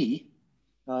your E,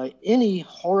 any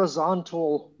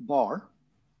horizontal bar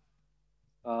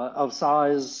of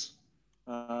size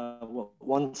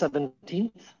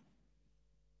 1/17th.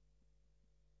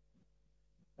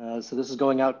 So this is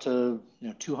going out to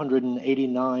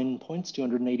 289 points,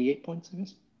 288 points, I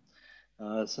guess,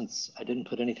 since I didn't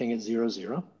put anything at 0,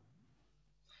 0.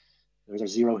 There's our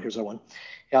 0, here's our 1.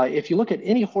 If you look at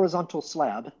any horizontal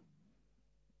slab,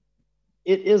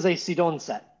 it is a Sidon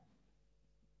set.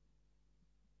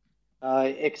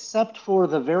 Except for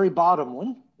the very bottom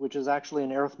one, which is actually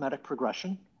an arithmetic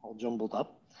progression, all jumbled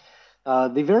up.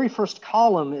 The very first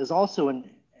column is also an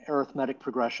arithmetic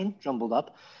progression, jumbled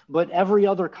up, but every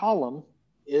other column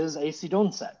is a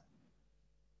Sidon set.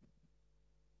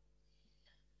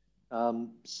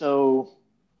 So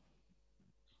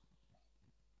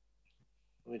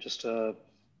let me just put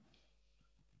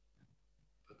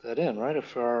that in, right?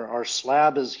 If our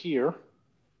slab is here,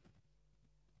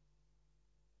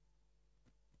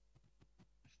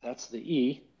 that's the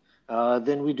E,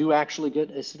 then we do actually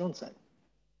get a Sidon set.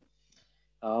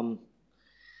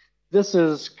 This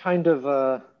is kind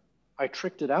of, I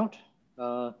tricked it out.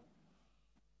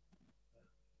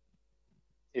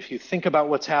 If you think about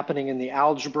what's happening in the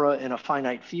algebra in a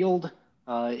finite field,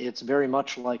 it's very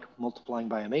much like multiplying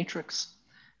by a matrix.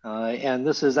 And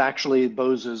this is actually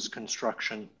Bose's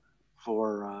construction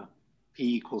for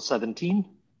P equals 17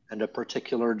 and a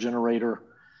particular generator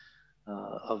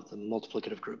of the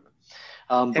multiplicative group.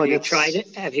 Have you tried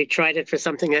it? Have you tried it for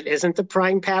something that isn't the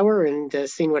prime power and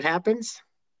seen what happens?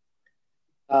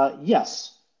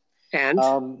 Yes. And?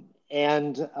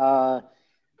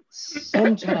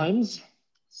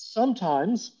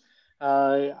 Sometimes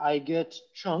I get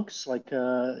chunks like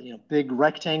big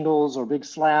rectangles or big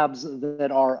slabs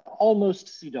that are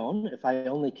almost Sidon if I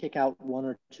only kick out 1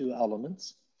 or 2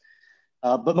 elements.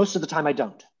 But most of the time I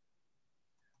don't.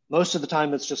 Most of the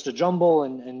time it's just a jumble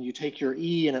and you take your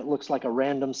E and it looks like a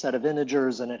random set of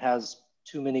integers and it has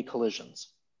too many collisions.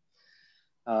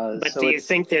 But so do you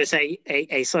think there's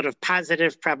a sort of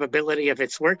positive probability of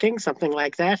its working, something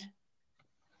like that?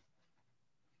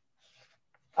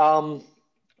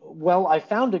 Well, I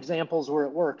found examples where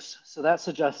it works, so that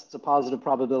suggests a positive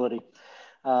probability.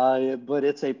 But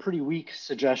it's a pretty weak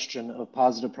suggestion of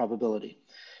positive probability.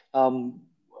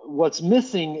 What's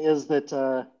missing is that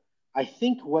I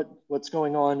think what's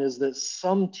going on is that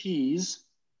some T's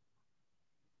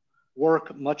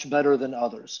work much better than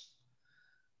others.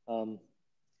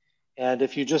 And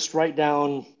if you just write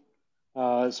down,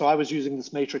 so I was using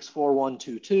this matrix 4, 1,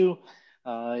 2, 2.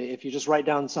 If you just write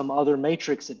down some other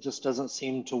matrix, it just doesn't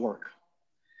seem to work.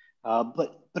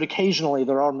 But but occasionally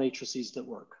there are matrices that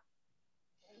work.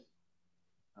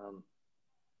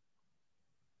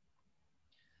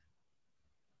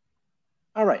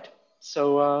 All right,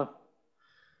 so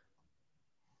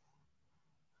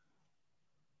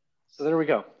there we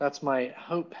go. That's my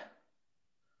hope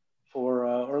for,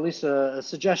 or at least a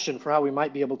suggestion for how we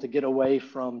might be able to get away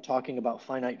from talking about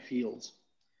finite fields.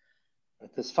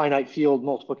 This finite field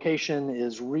multiplication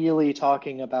is really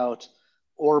talking about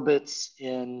orbits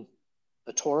in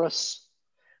the torus,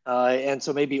 and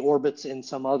so maybe orbits in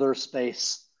some other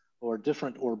space or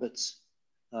different orbits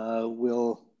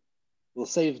will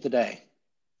save the day.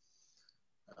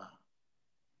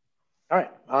 All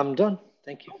right, I'm done.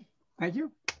 Thank you. Thank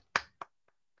you.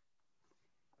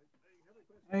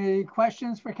 Any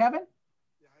questions for Kevin?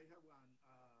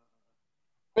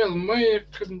 Well,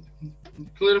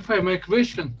 clarify my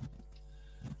question.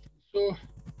 So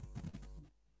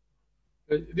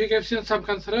we have seen some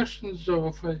constructions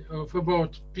of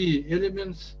about p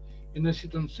elements in a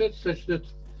Sidon set, such that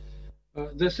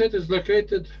the set is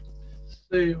located,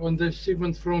 say, on the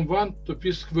segment from 1 to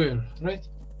p square, right?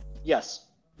 Yes.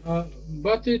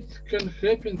 But it can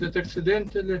happen that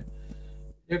accidentally,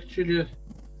 actually,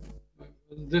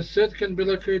 the set can be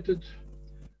located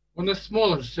on a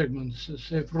smaller segment,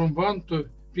 say from 1 to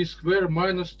p square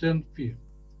minus 10p.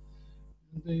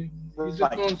 Is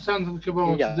it known something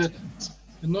about that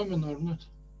phenomenon or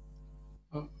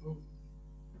not?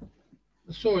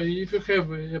 So if you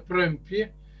have a prime p,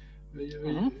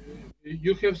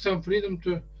 you have some freedom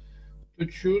to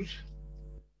choose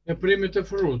a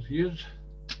primitive root, yes?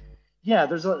 Yeah,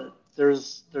 there's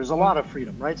a lot of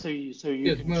freedom, right? So you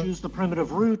yes, can choose the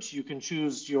primitive root. You can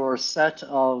choose your set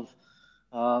of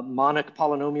monic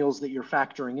polynomials that you're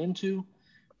factoring into.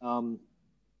 I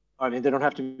mean, they don't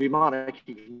have to be monic.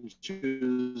 You can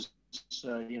choose,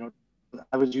 you know,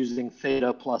 I was using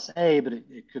theta plus a, but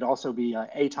it could also be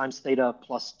a times theta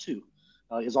plus 2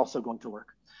 is also going to work.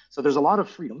 So there's a lot of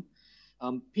freedom.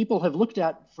 People have looked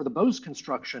at, for the Bose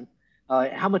construction,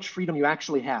 how much freedom you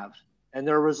actually have. And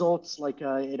there are results like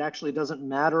it actually doesn't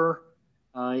matter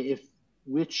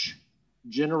which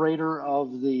generator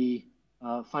of the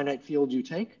finite field you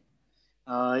take,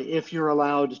 if you're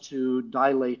allowed to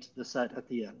dilate the set at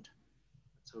the end.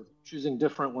 So choosing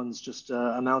different ones just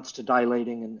amounts to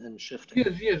dilating and shifting.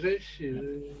 Yes, I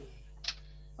see.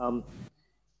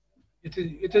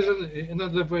 It is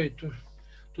another way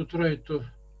to try to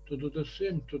do the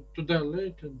same, to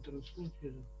dilate and translate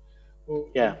it,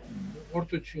 or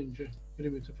to change a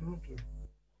primitive root.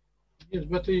 Yes,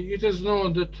 but it is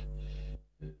known that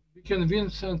we can win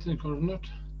something or not.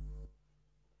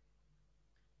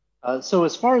 So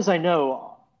as far as I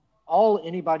know, all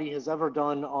anybody has ever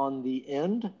done on the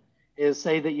end is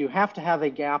say that you have to have a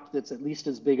gap that's at least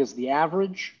as big as the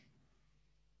average,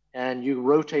 and you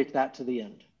rotate that to the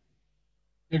end.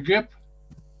 The gap?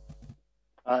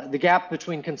 The gap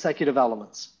between consecutive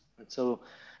elements. And so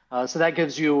that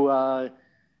gives you,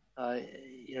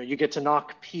 you know, you get to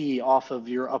knock p off of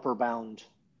your upper bound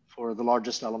for the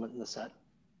largest element in the set.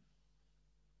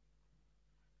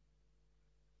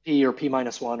 P or p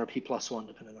minus 1 or p plus 1,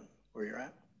 depending on where you're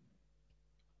at.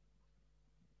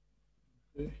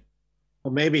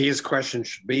 Well, maybe his question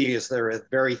should be, is there a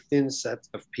very thin set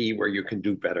of p where you can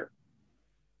do better?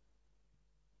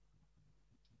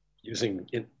 Using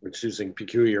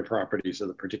peculiar properties of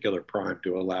the particular prime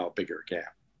to allow a bigger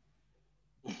gap.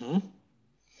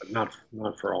 But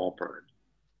not for all primes.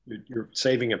 You're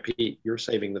saving a p, you're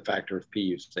saving the factor of p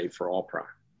you save for all prime.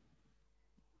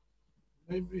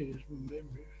 Maybe.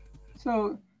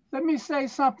 So let me say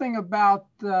something about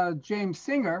James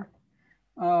Singer,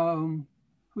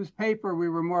 whose paper we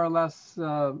were more or less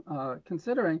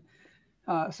considering.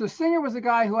 So Singer was a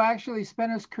guy who actually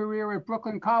spent his career at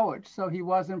Brooklyn College. So he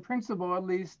was in principle at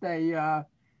least a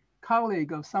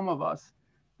colleague of some of us.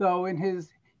 Though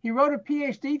he wrote a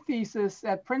PhD thesis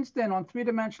at Princeton on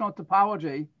three-dimensional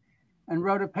topology and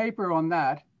wrote a paper on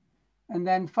that. And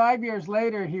then 5 years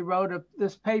later, he wrote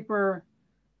this paper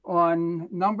on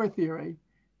number theory.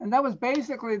 And that was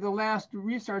basically the last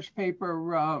research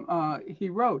paper he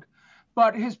wrote.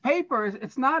 But his paper,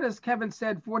 it's not, as Kevin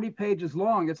said, 40 pages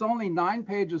long. It's only 9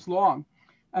 pages long.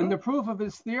 And the proof of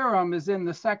his theorem is in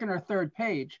the second or third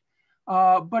page.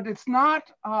 But it's not,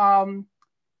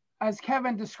 as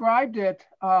Kevin described it,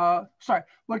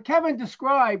 what Kevin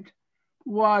described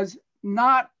was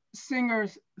not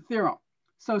Singer's theorem.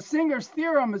 So Singer's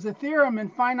theorem is a theorem in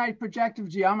finite projective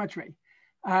geometry.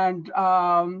 And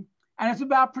it's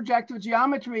about projective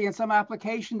geometry and some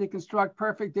application to construct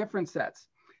perfect difference sets.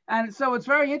 And so it's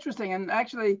very interesting. And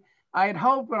actually, I had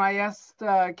hoped when I asked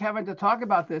Kevin to talk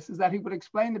about this is that he would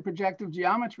explain the projective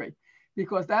geometry,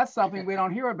 because that's something we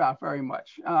don't hear about very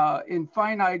much. In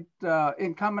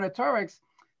combinatorics,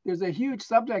 there's a huge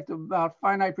subject about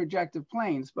finite projective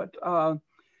planes, and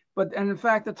in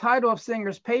fact, the title of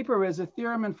Singer's paper is A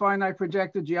Theorem in Finite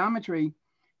Projective Geometry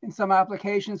in Some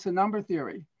Applications to Number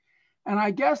Theory. And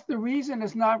I guess the reason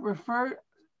it's not referred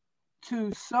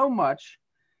to so much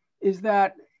is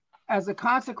that as a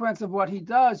consequence of what he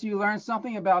does, you learn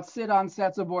something about Sidon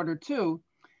sets of order 2.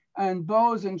 And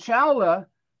Bose and Chawla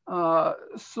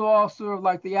saw sort of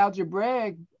like the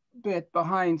algebraic bit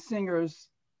behind Singer's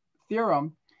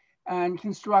theorem and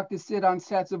constructed Sidon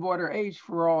sets of order H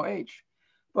for all H.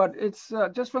 But it's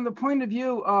just from the point of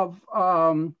view of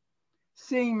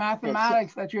seeing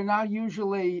mathematics that you're not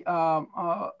usually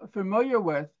familiar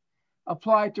with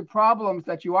applied to problems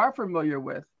that you are familiar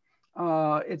with.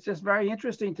 It's just very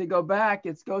interesting to go back.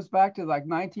 It goes back to like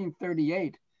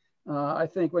 1938, I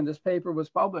think, when this paper was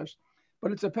published.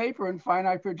 But it's a paper in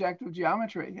finite projective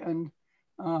geometry. And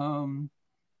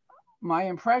my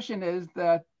impression is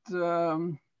that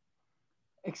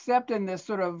except in this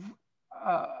sort of,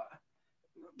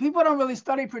 people don't really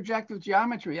study projective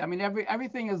geometry. I mean,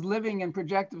 everything is living in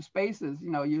projective spaces,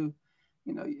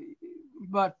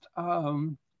 but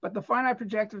the finite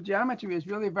projective geometry is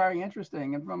really very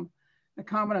interesting. And from the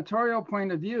combinatorial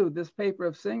point of view, this paper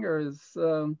of Singer is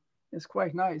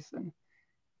quite nice. And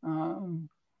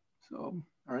so.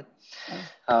 All right.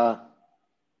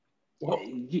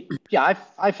 Yeah,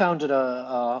 I found it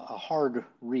a hard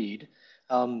read.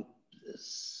 To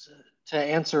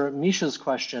answer Misha's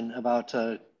question about,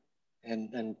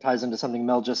 and ties into something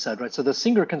Mel just said, right? So the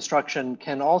Singer construction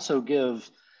can also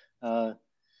give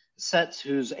sets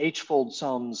whose H-fold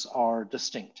sums are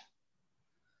distinct,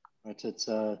 right? It's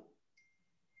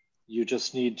you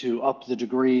just need to up the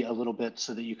degree a little bit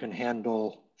so that you can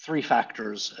handle 3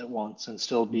 factors at once and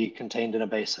still be contained in a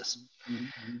basis.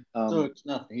 So it's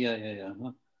nothing. Yeah.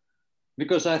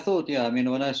 Because I thought, I mean,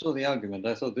 when I saw the argument,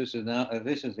 I thought this is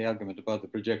the argument about the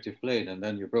projective plane, and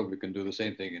then you probably can do the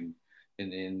same thing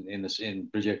in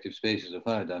projective spaces of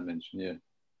higher dimension. Yeah.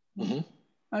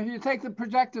 Now, if you take the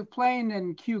projective plane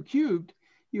in Q cubed,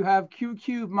 you have Q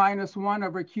cubed minus 1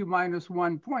 over Q minus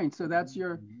 1 point. So that's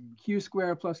your Q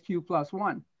squared plus Q plus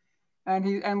 1.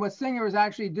 And what Singer is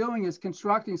actually doing is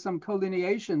constructing some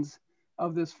collineations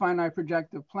of this finite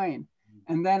projective plane.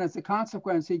 And then as a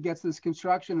consequence, he gets this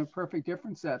construction of perfect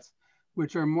difference sets,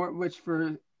 which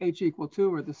for H equal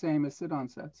 2 are the same as Sidon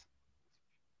sets.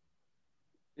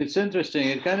 It's interesting.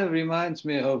 It kind of reminds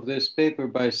me of this paper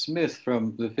by Smith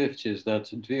from the 50s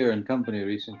that Dwyer and company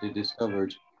recently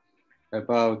discovered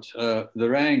about the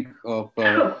rank of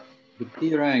the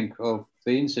P rank of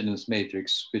the incidence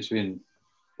matrix between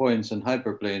points and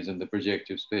hyperplanes in the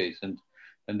projective space.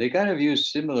 And they kind of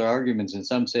use similar arguments in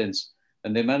some sense,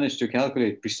 and they managed to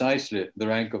calculate precisely the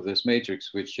rank of this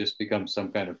matrix, which just becomes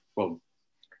some kind of, well,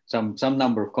 some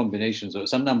number of combinations or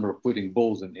some number of putting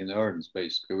balls in urns,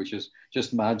 basically, which is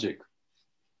just magic.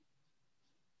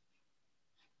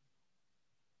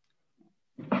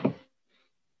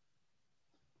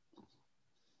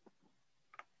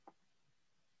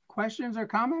 Questions or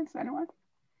comments, anyone?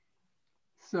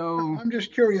 So I'm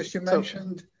just curious. You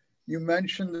mentioned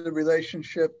the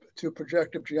relationship to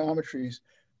projective geometries.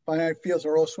 Finite fields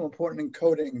are also important in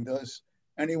coding. Does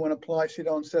anyone apply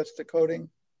Sidon sets to coding?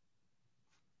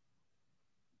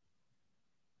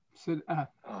 So,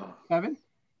 Kevin?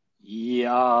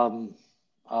 Yeah,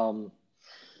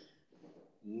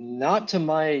 not to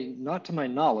my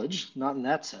knowledge, not in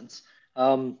that sense.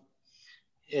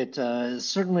 It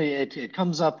certainly it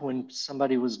comes up when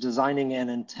somebody was designing an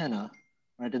antenna,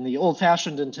 right? In the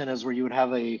old-fashioned antennas where you would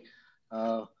have a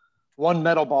one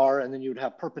metal bar and then you would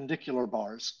have perpendicular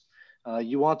bars.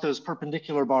 You want those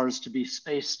perpendicular bars to be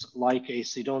spaced like a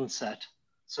Sidon set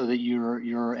so that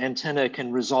your antenna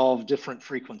can resolve different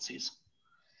frequencies.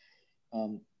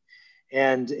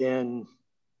 And in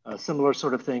a similar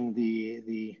sort of thing,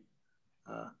 the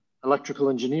electrical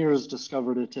engineers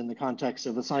discovered it in the context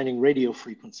of assigning radio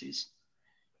frequencies.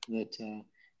 That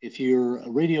if your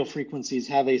radio frequencies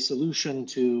have a solution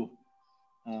to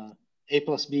A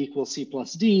plus B equals C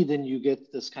plus D, then you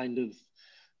get this kind of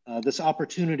this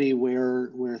opportunity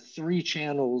where 3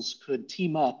 channels could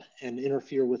team up and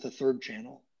interfere with a 3rd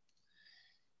channel.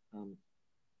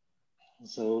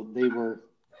 So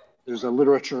there's a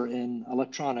literature in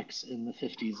electronics in the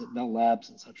 50s at Bell Labs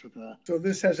and such. So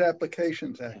this has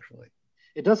applications, actually.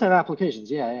 It does have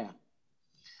applications, yeah.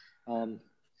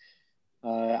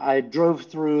 I drove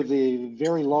through the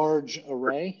very large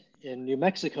array in New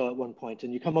Mexico at one point,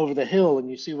 and you come over the hill and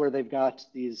you see where they've got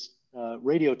these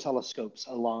radio telescopes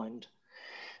aligned.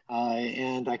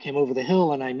 And I came over the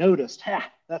hill and I noticed,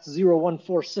 that's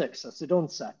 0146, a Sidon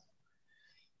set.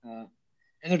 And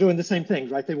they're doing the same thing,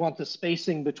 right? They want the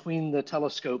spacing between the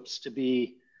telescopes to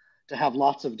have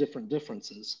lots of different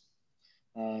differences.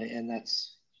 And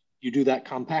you do that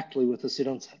compactly with the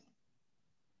Sidon set.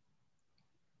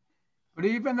 But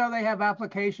even though they have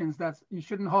applications, you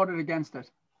shouldn't hold it against it.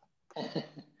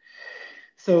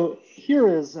 So here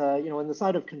is, in the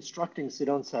side of constructing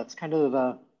Sidon sets, kind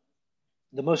of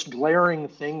the most glaring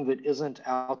thing that isn't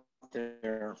out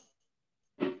there,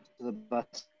 to the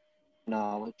best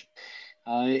knowledge,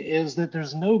 is that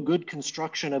there's no good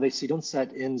construction of a Sidon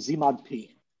set in Z mod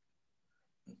P.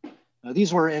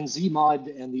 These were in Z mod,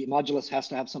 and the modulus has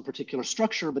to have some particular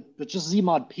structure, but just Z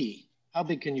mod P. How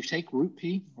big can you take root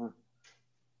P,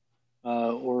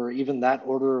 or even that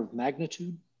order of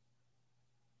magnitude?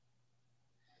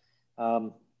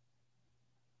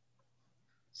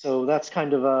 So that's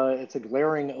kind of it's a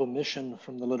glaring omission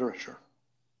from the literature.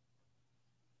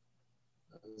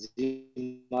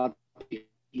 Z mod P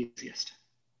easiest.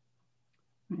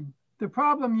 The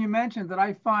problem you mentioned that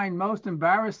I find most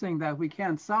embarrassing that we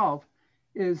can't solve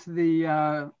is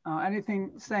the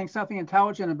anything saying something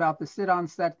intelligent about the Sidon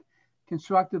set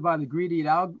constructed by the greedy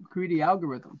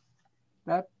algorithm.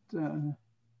 That you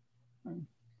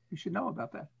should know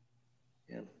about that.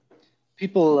 Yeah,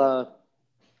 people.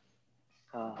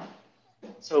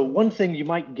 So one thing you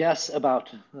might guess about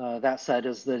that set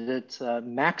is that it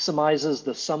maximizes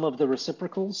the sum of the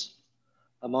reciprocals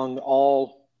among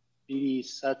all BD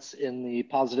sets in the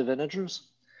positive integers,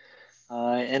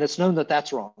 and it's known that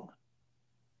that's wrong.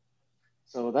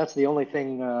 So that's the only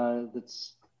thing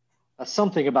that's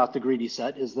something about the greedy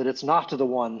set, is that it's not the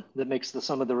one that makes the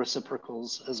sum of the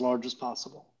reciprocals as large as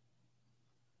possible.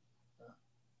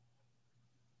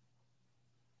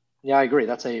 Yeah, I agree.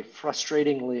 That's a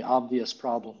frustratingly obvious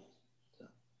problem.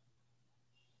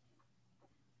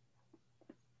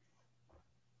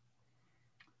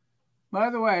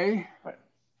 By the way,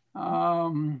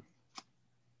 for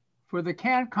the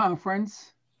CANT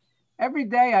conference, every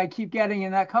day I keep getting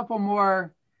in a couple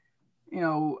more,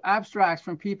 abstracts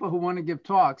from people who want to give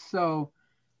talks. So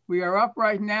we are up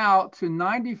right now to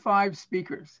 95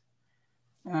 speakers.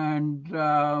 And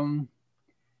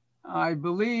I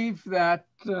believe that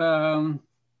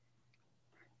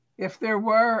if there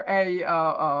were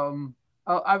a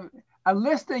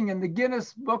listing in the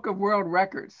Guinness Book of World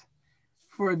Records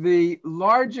for the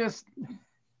largest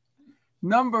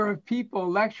number of people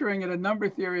lecturing at a number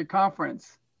theory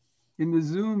conference in the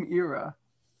Zoom era,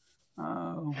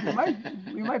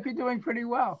 we might be doing pretty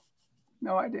well.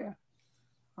 No idea.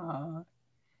 And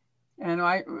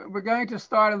we're going to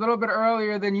start a little bit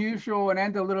earlier than usual and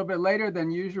end a little bit later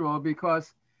than usual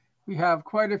because we have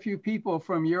quite a few people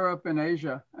from Europe and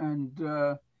Asia, and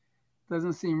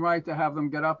doesn't seem right to have them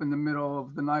get up in the middle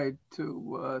of the night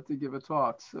to give a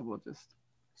talk. So we'll just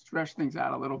stretch things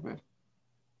out a little bit.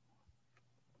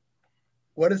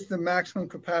 What is the maximum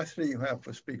capacity you have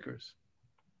for speakers?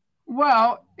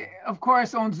 Well, of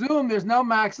course, on Zoom, there's no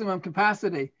maximum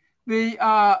capacity. So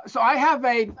I have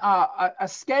a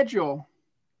schedule,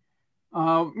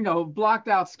 blocked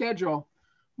out schedule,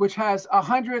 which has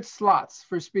 100 slots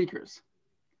for speakers.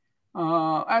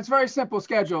 It's a very simple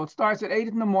schedule. It starts at 8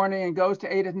 in the morning and goes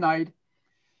to 8 at night.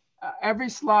 Every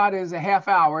slot is a half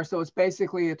hour, so it's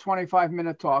basically a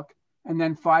 25-minute talk, and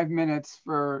then 5 minutes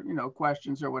for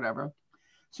questions or whatever.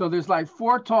 So there's like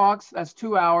 4 talks, that's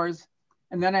 2 hours,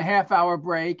 and then a half-hour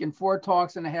break, and 4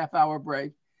 talks and a half-hour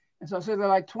break. And so there are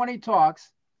like 20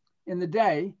 talks in the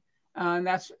day, and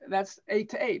that's 8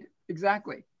 to 8,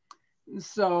 exactly.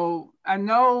 So, and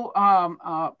no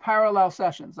parallel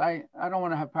sessions. I don't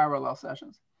want to have parallel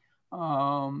sessions.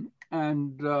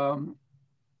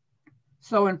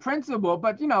 So in principle,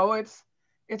 but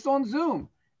it's on Zoom,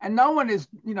 and no one is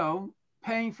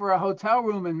paying for a hotel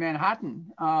room in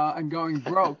Manhattan and going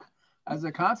broke as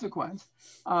a consequence.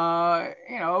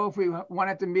 If we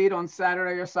wanted to meet on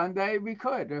Saturday or Sunday, we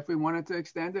could. If we wanted to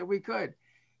extend it, we could.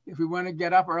 If we want to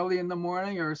get up early in the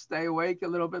morning or stay awake a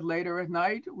little bit later at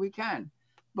night, we can.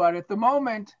 But at the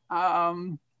moment, I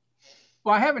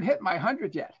haven't hit my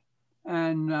 100 yet.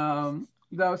 And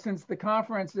though since the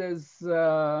conference is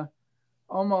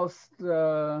almost,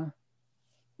 about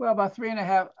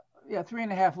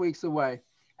 3.5 weeks away.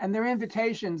 And there are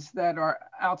invitations that are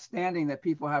outstanding that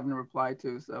people haven't replied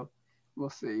to, so we'll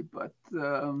see. But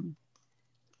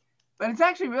it's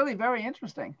actually really very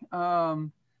interesting.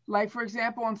 Like, for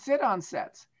example, on Sidon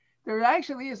sets, there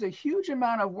actually is a huge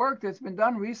amount of work that's been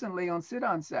done recently on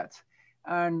Sidon sets.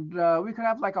 And we could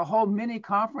have like a whole mini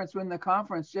conference within the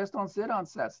conference just on Sidon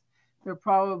sets. there are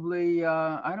probably,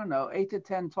 I don't know, 8 to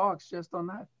 10 talks just on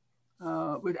that.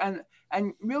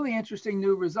 And really interesting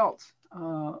new results,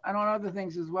 and on other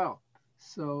things as well.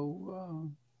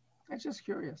 So I'm just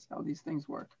curious how these things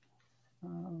work.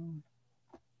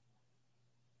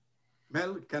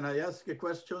 Mel, can I ask a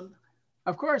question?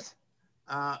 Of course.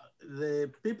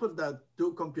 The people that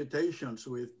do computations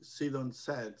with Sidon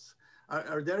sets,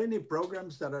 are there any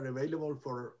programs that are available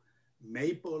for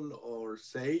Maple or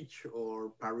Sage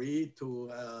or Paris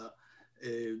to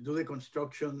do the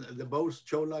construction, the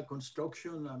Bose-Chola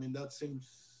construction? I mean, that seems,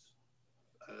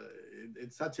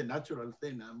 it's such a natural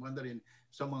thing. I'm wondering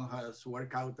if someone has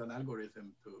worked out an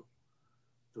algorithm to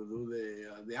do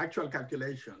the actual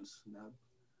calculations.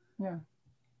 Yeah.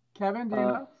 Kevin, do you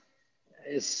know?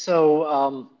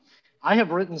 So I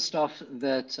have written stuff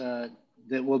that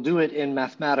that will do it in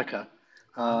Mathematica.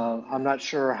 I'm not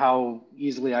sure how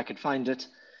easily I could find it.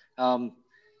 The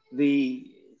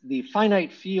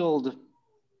finite field,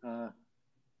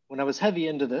 when I was heavy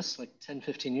into this, like 10,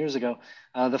 15 years ago,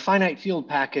 the finite field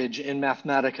package in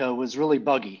Mathematica was really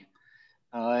buggy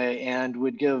and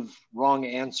would give wrong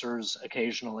answers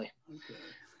occasionally.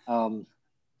 Okay.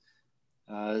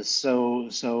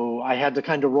 So I had to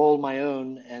kind of roll my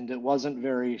own, and it wasn't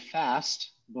very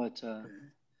fast, but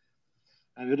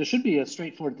it should be a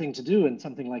straightforward thing to do in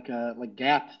something like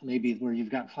GAP, maybe, where you've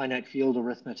got finite field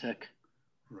arithmetic,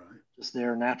 just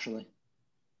there naturally.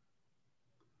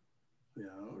 Yeah.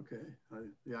 Okay.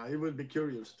 Yeah, I would be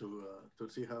curious to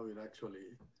see how it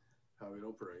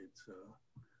operates.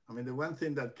 I mean, the one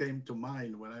thing that came to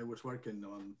mind when I was working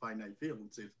on finite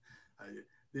fields is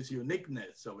this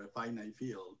uniqueness of a finite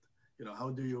field. You know, how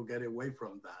do you get away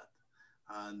from that?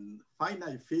 And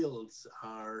finite fields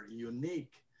are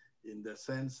unique in the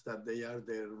sense that they are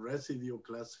the residue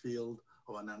class field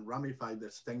of an unramified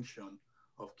extension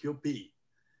of QP.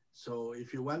 So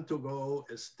if you want to go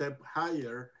a step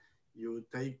higher, you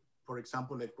take, for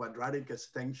example, a quadratic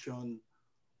extension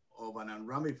of an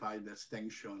unramified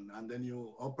extension, and then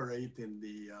you operate in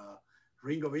the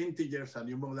ring of integers and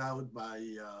you move out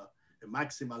by a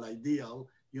maximal ideal.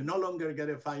 You no longer get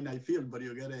a finite field, but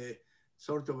you get a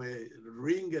sort of a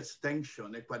ring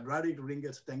extension, a quadratic ring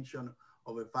extension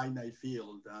of a finite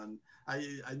field. And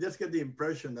I just get the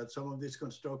impression that some of these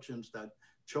constructions that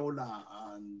Chola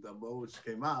and Bose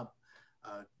came up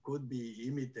could be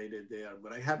imitated there,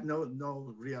 but I have no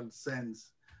real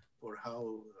sense for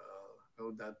how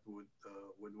that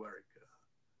would work.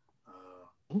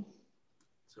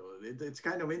 So it's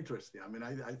kind of interesting. I mean,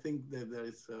 I think that there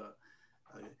is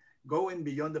going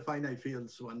beyond the finite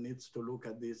fields, one needs to look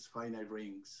at these finite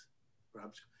rings,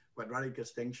 perhaps quadratic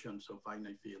extensions of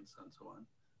finite fields and so on,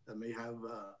 that may have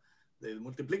the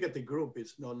multiplicative group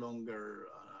is no longer,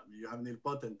 you have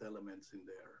nilpotent elements in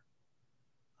there.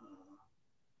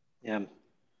 Yeah.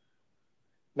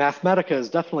 Mathematica is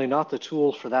definitely not the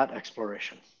tool for that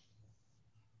exploration.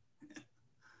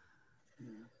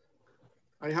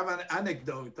 I have an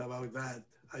anecdote about that.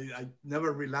 I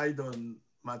never relied on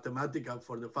Mathematica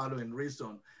for the following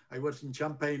reason. I was in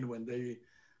Champaign when they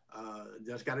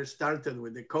just got started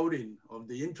with the coding of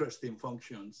the interesting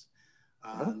functions.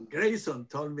 And Grayson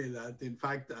told me that, in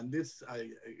fact, and this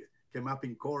I came up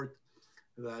in court,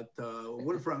 that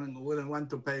Wolfram wouldn't want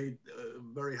to pay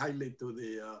very highly to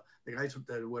the guys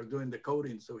that were doing the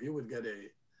coding, so he would get a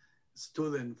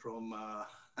student from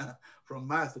from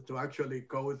math to actually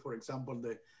code, for example,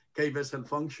 the K-Bessel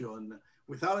function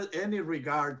without any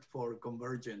regard for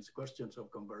convergence, questions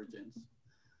of convergence.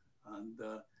 And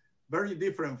very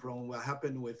different from what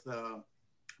happened with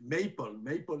Maple.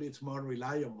 Maple is more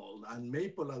reliable, and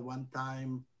Maple at one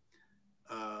time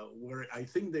where I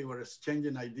think they were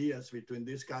exchanging ideas between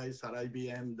these guys at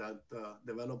IBM that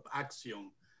developed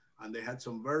Axiom, and they had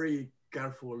some very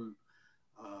careful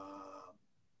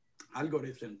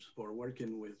algorithms for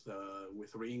working with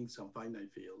rings and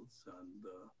finite fields.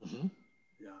 And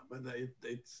yeah, but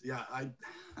it's yeah,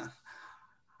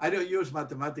 I don't use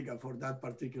Mathematica for that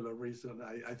particular reason.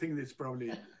 I think it's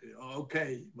probably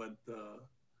okay, but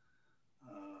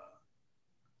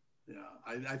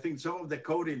yeah, I think some of the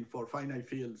coding for finite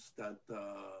fields that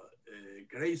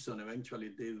Grayson eventually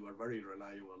did were very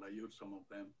reliable. I used some of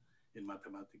them in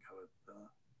Mathematica,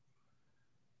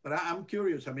 but I'm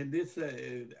curious. I mean, this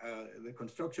the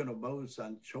construction of Bose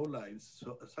and Chola is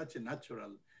such a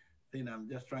natural thing. I'm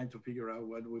just trying to figure out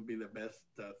what would be the best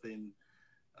thing.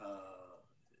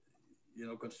 You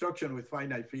know, construction with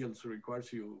finite fields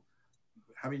requires you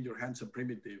having your hands a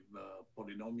primitive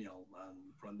polynomial,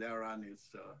 and from there on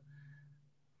is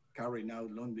carrying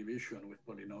out long division with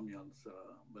polynomials,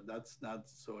 but that's not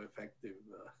so effective.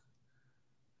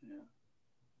 Yeah.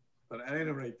 But at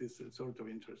any rate, this is sort of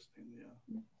interesting,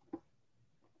 yeah.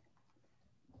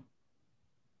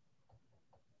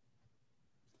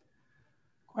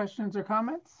 Questions or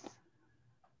comments?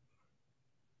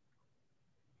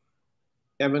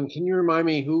 Evan, can you remind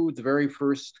me who the very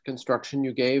first construction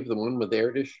you gave, the one with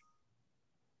Erdish?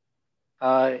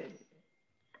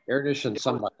 Erdish and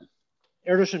somebody.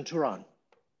 Erdish and Turan.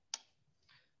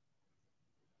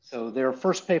 So their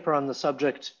first paper on the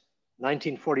subject,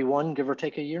 1941, give or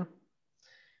take a year.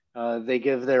 They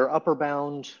give their upper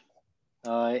bound,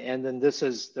 and then this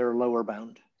is their lower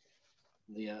bound,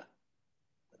 the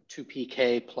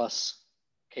 2pk plus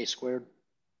k squared.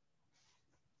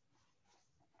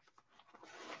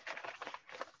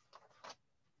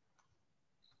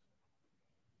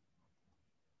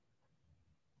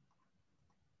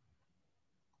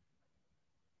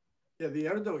 Yeah, the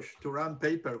Erdos Turan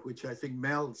paper, which I think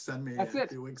Mel sent me a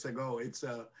few weeks ago, it's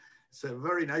a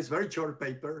very nice, very short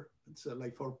paper. It's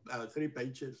like 3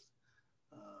 pages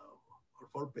or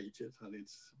 4 pages, and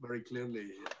it's very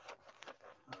clearly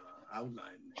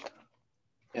outlined.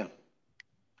 Yeah.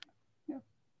 Yeah.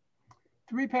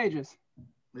 3 pages.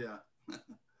 Yeah.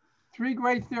 3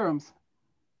 great theorems.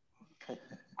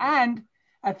 And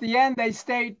at the end, they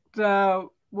state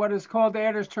what is called the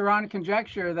Erdos-Turan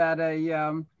conjecture, that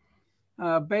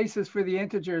a basis for the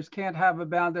integers can't have a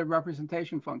bounded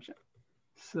representation function.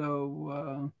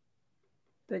 So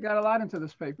they got a lot into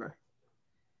this paper.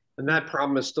 And that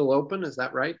problem is still open, is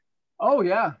that right? Oh,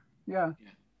 yeah, yeah.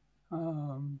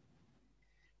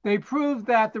 They proved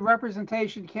that the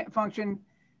representation function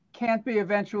can't be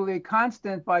eventually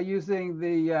constant by using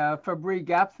the Fabry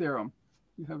gap theorem.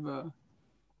 You have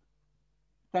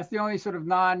that's the only sort of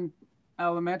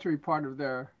non-elementary part of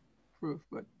their proof,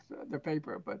 but their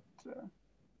paper, but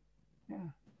yeah.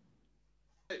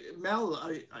 Mel,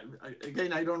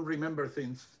 again, I don't remember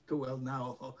things too well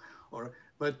now,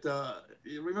 but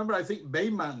remember, I think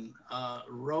Bayman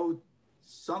wrote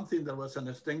something that was an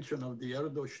extension of the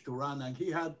Erdos-Turan, and he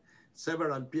had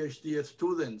several PhD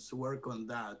students work on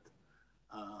that.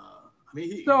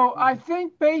 I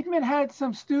think Bateman had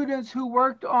some students who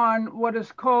worked on what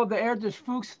is called the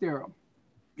Erdos-Fuchs theorem.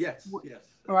 Yes,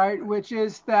 yes. Right, which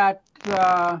is that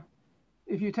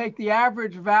if you take the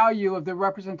average value of the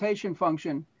representation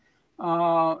function,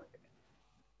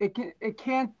 it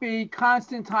can't be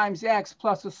constant times x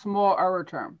plus a small error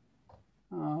term.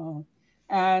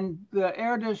 And the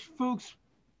Erdos-Fuchs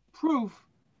proof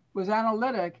was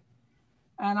analytic.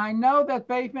 And I know that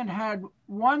Bateman had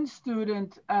one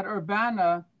student at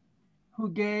Urbana who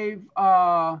gave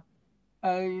a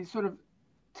sort of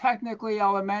technically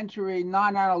elementary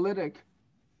non-analytic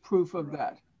proof of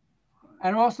that.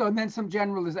 And also, and then some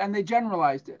and they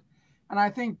generalized it. And I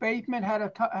think Bateman had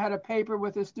a paper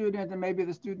with a student, and maybe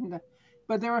the student,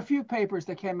 but there were a few papers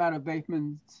that came out of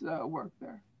Bateman's work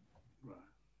there. Right.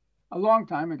 A long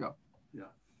time ago.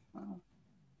 Yeah.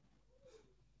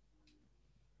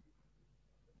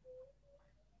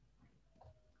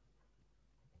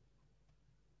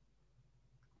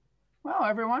 Well,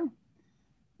 everyone,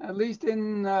 at least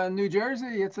in New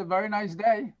Jersey, it's a very nice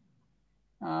day.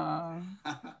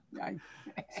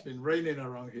 It's been raining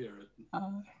around here.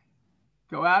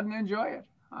 Go out and enjoy it.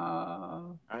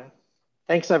 All right.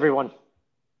 Thanks, everyone.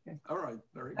 Okay. All right.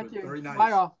 Very Thank good. You. Very nice.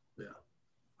 Bye, all. Yeah.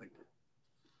 Thank you.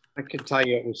 I could tell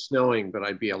you it was snowing, but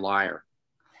I'd be a liar.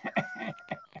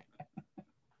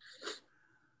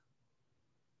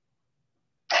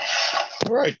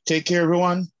 All right. Take care,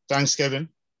 everyone. Thanks, Kevin.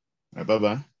 Right,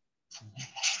 bye-bye.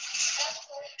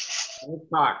 Good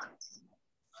talk.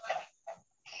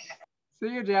 See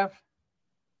you, Jeff.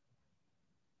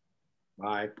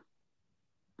 Bye.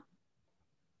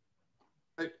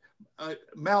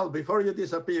 Mel, before you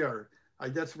disappear, I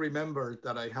just remembered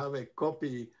that I have a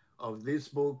copy of this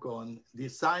book on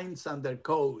Designs and Their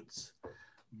Codes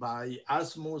by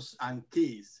Asmus and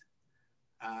Keys.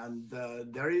 And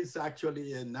there is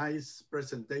actually a nice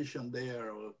presentation there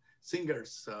of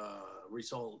Singer's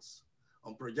results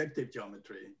on projective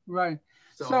geometry. Right.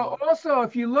 So also,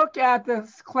 if you look at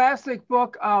this classic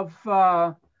book of,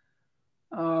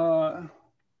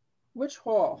 which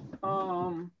Hall?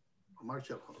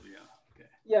 Marshall Hall, yeah. Okay.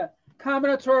 Yeah,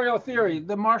 Combinatorial Theory,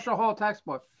 the Marshall Hall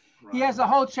textbook. Right. He has a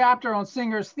whole chapter on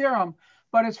Singer's theorem,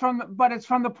 but it's from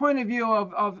the point of view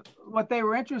of what they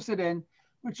were interested in,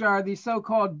 which are the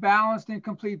so-called balanced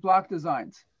incomplete block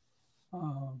designs.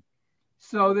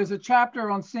 So there's a chapter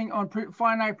on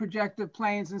finite projective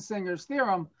planes and Singer's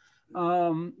theorem,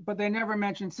 but they never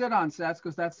mention Sidon sets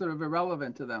because that's sort of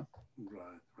irrelevant to them.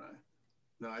 Right, right.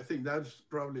 No, I think that's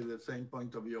probably the same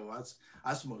point of view as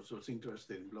Asmus was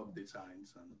interested in block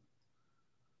designs. And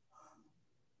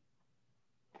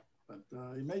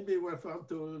But it may be worthwhile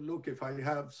to look. If I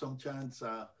have some chance,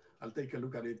 I'll take a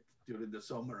look at it during the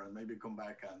summer and maybe come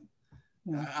back.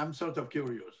 And I'm sort of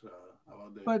curious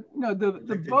about the. But no,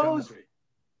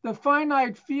 the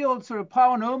finite field sort of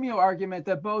polynomial argument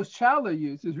that Bose-Chowler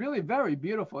used is really very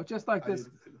beautiful. It's just like this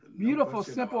beautiful,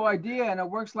 simple idea, and it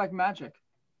works like magic.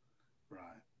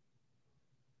 Right.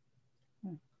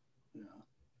 Yeah.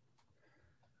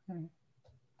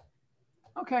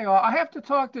 Okay, well, I have to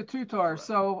talk to Tutar,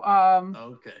 so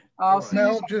okay. I'll see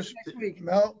Mel, you next week.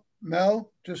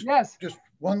 Mel, just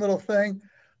one little thing.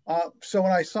 So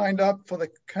when I signed up for the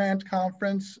Kant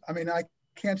conference, I mean, I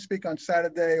can't speak on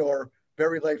Saturday or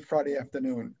very late Friday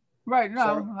afternoon. Right,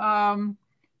 no,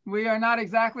 we are not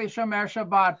exactly Shomer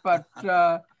Shabbat, but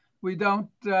we don't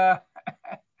have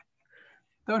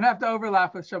to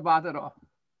overlap with Shabbat at all.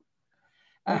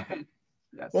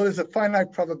 Yes. Well, there's a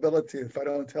finite probability if I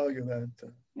don't tell you that.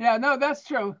 Yeah, no, that's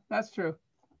true. That's true.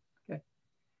 Okay.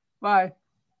 Bye.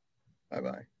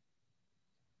 Bye-bye.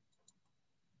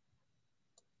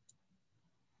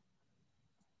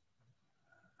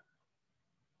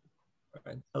 All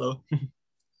right. Hello.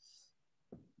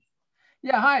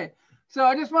 Yeah, hi. So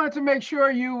I just wanted to make sure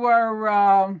you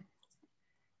were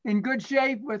in good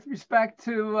shape with respect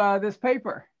to this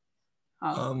paper.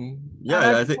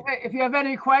 Yeah, I think if you have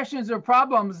any questions or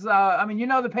problems, I mean, you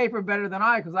know the paper better than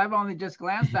I, because I've only just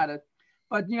glanced at it.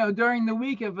 But you know, during the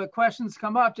week, if questions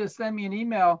come up, just send me an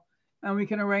email and we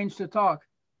can arrange to talk.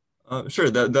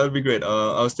 Sure, that would be great.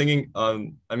 I was thinking,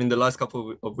 I mean, the last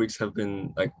couple of weeks have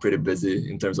been like pretty busy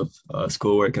in terms of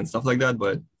schoolwork and stuff like that.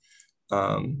 But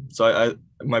so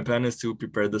my plan is to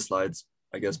prepare the slides,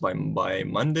 I guess by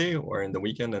Monday or in the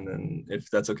weekend, and then if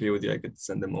that's okay with you, I could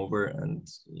send them over and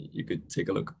you could take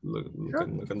a look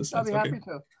on the slides. I'll be happy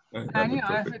to. Right, and you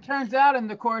know, if it turns out in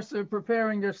the course of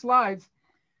preparing your slides,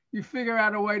 you figure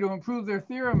out a way to improve their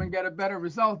theorem and get a better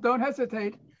result, don't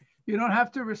hesitate. You don't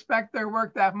have to respect their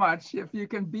work that much. If you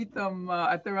can beat them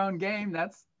at their own game,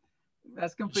 that's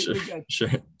completely good. Sure.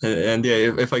 And yeah,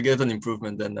 if I get an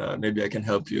improvement, then maybe I can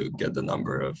help you get the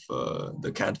number of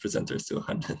the Kant presenters to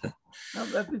 100. No,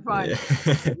 that'd be fine. Yeah.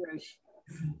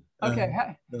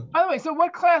 Okay. By the way, so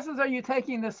what classes are you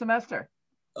taking this semester?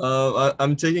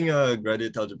 I'm taking a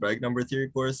graduate algebraic number theory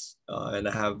course, and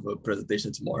I have a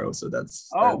presentation tomorrow. So that's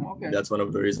one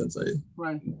of the reasons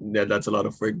yeah, that's a lot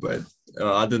of work. But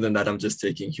other than that, I'm just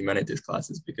taking humanities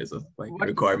classes because of like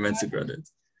requirements to graduate.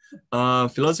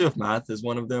 Philosophy of math is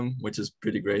one of them, which is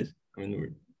pretty great. I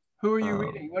mean, who are you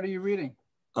reading? What are you reading?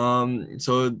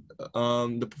 So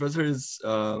the professor is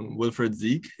Wilfred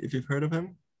Sieg, if you've heard of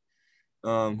him.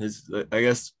 He's, I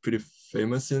guess, pretty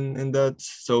famous in that.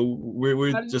 So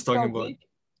we're just talking about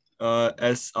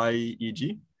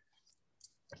Sieg.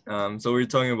 So we're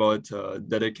talking about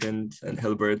Dedekind and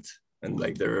Hilbert and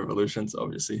like their revolutions,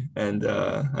 obviously. And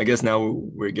I guess now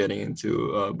we're getting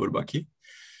into Bourbaki.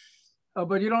 Oh,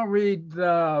 but you don't read,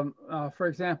 for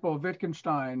example,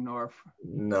 Wittgenstein or...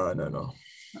 No,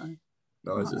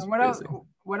 it's just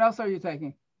what else are you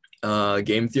taking?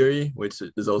 Game theory, which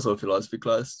is also a philosophy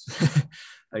class,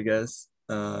 I guess.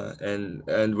 And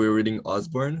we're reading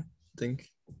Osborne, I think,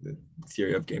 the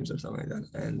theory of games or something like that,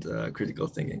 and critical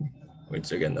thinking,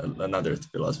 which again, another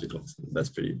philosophy class. That's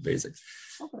pretty basic.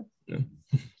 Okay. Yeah.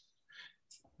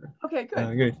 Okay,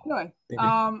 good. Great.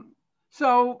 Anyway,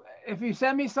 so if you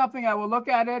send me something, I will look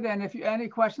at it. And if any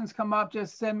questions come up,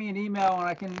 just send me an email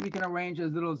and we can arrange a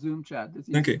little Zoom chat.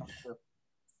 Okay.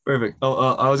 Perfect. Oh,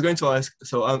 I was going to ask.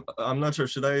 So I'm not sure.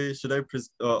 Should I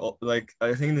like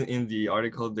I think in the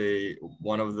article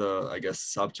one of the I guess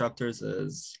sub chapters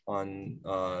is on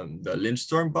the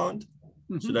Lynch-Storm bound.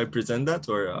 Mm-hmm. Should I present that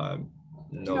or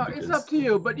no? No, it's up to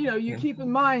you. But you know, you keep in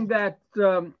mind that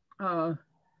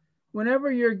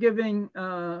whenever you're giving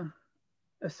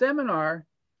a seminar,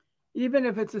 even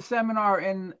if it's a seminar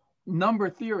in number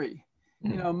theory,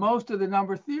 you know, most of the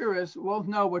number theorists won't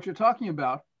know what you're talking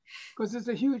about because it's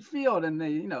a huge field and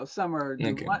some are,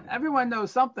 everyone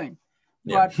knows something,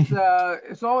 but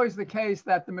it's always the case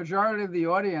that the majority of the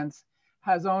audience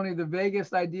has only the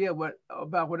vaguest idea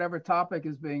about whatever topic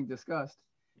is being discussed.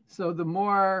 So the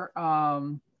more,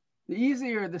 the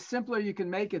easier, the simpler you can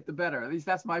make it, the better. At least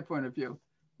that's my point of view.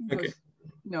 Because,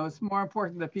 it's more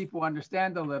important that people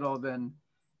understand a little than,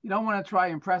 you don't want to try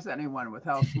and impress anyone with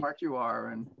how smart you are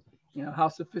and, how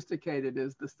sophisticated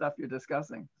is the stuff you're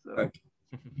discussing. So,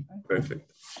 Perfect.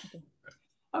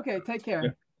 Okay, take care.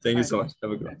 Yeah. Thank you so much.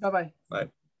 Have a good one. Bye-bye. Bye.